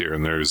movies here,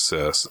 and there's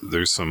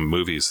some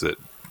movies that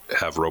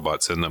have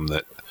robots in them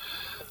that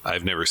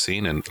I've never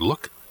seen and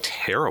look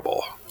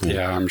terrible.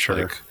 Yeah, I'm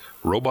sure. Like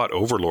Robot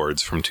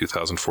Overlords from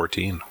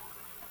 2014.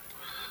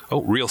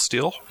 Oh, Real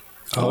Steel.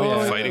 Oh,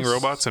 yeah. Fighting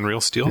robots in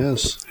Real Steel.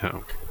 Yes, Yeah.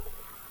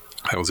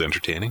 That was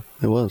entertaining.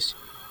 it was.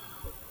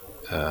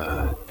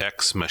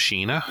 Ex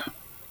Machina.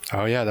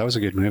 Oh, yeah, that was a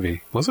good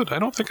movie. Was it? I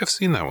don't think I've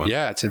seen that one.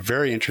 Yeah, it's a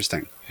very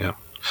interesting. Yeah.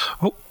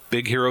 Oh,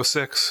 Big Hero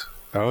 6.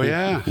 Oh,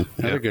 yeah.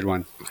 Another Yeah. good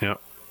one. Yeah.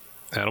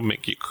 That'll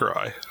make you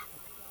cry.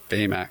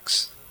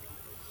 Baymax.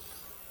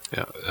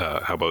 Yeah.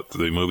 How about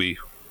the movie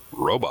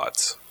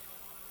Robots?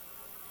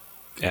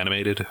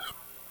 Animated.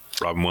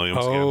 Robin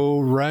Williams again.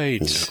 Oh,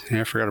 right.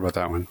 Yeah, I forgot about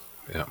that one.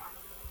 Yeah.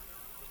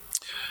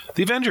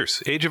 The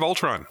Avengers, Age of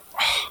Ultron.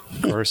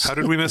 Of course. How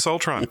did we miss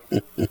Ultron?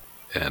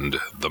 And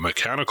The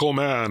Mechanical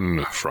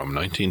Man from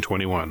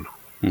 1921.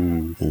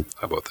 How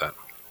about that?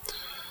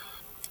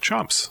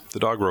 Chomps, the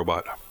dog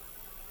robot.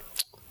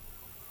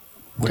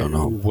 Don't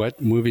know.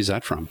 What movie is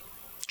that from?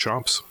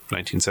 Chomps,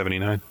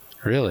 1979.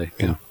 Really?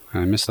 Yeah.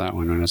 I missed that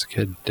one when I was a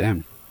kid.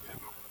 Damn.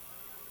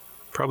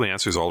 Probably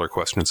answers all our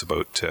questions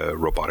about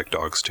robotic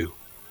dogs, too.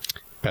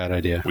 Bad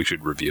idea. We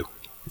should review.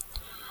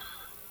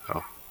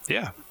 Oh,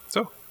 yeah.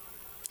 So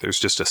there's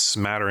just a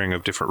smattering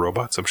of different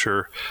robots. I'm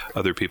sure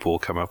other people will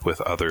come up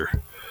with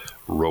other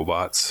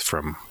robots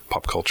from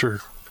pop culture.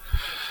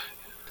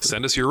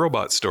 Send us your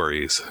robot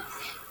stories.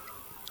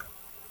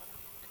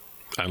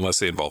 Unless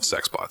they involve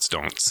sex bots.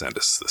 Don't send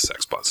us the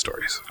sex bot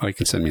stories. Oh, you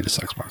can send me the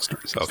sex box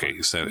stories. That's Okay,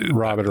 you send it.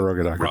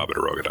 Rob@aroga.com.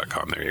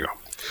 Rob@aroga.com. There you go.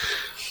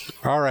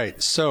 All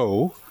right.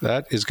 So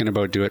that is going to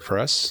about do it for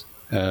us.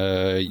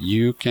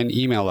 You can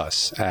email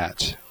us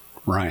at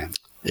Ryan.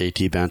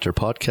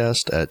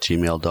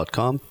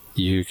 atbanterpodcast@gmail.com.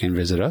 You can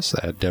visit us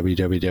at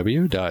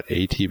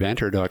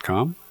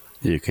www.atbanter.com.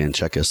 You can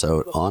check us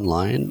out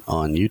online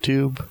on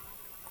YouTube,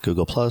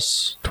 Google+,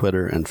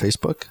 Twitter, and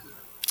Facebook.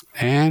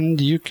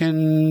 And you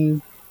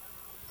can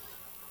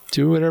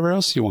do whatever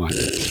else you want.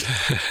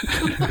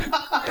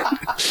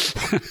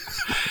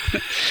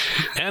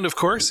 And of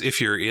course, if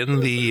you're in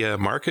the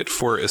market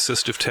for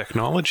assistive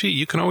technology,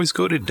 you can always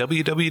go to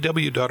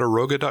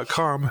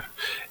www.aroga.com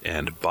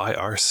and buy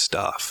our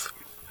stuff.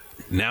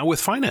 Now with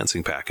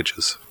financing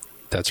packages.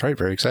 That's right.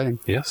 Very exciting.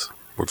 Yes,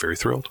 we're very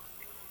thrilled.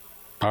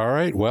 All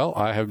right. Well,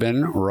 I have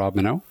been Rob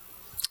Minot.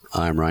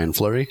 I'm Ryan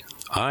Fleury.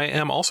 I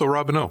am also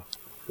Robin O.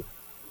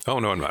 Oh,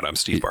 no, I'm not. I'm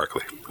Steve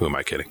Barclay. Who am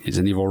I kidding? He's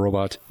an evil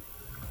robot.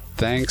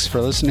 Thanks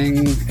for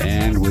listening,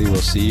 and we will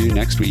see you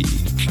next week.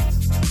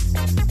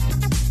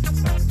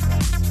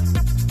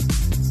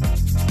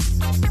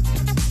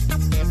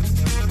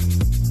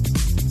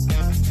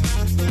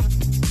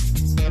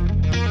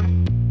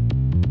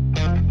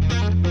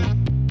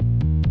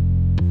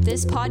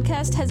 This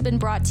podcast has been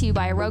brought to you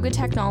by Aroga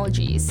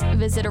Technologies.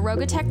 Visit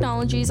Aroga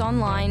Technologies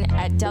online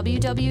at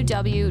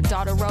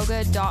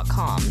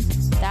www.aroga.com.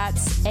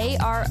 That's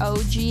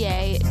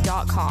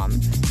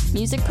AROGA.com.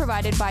 Music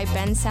provided by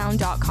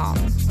bensound.com.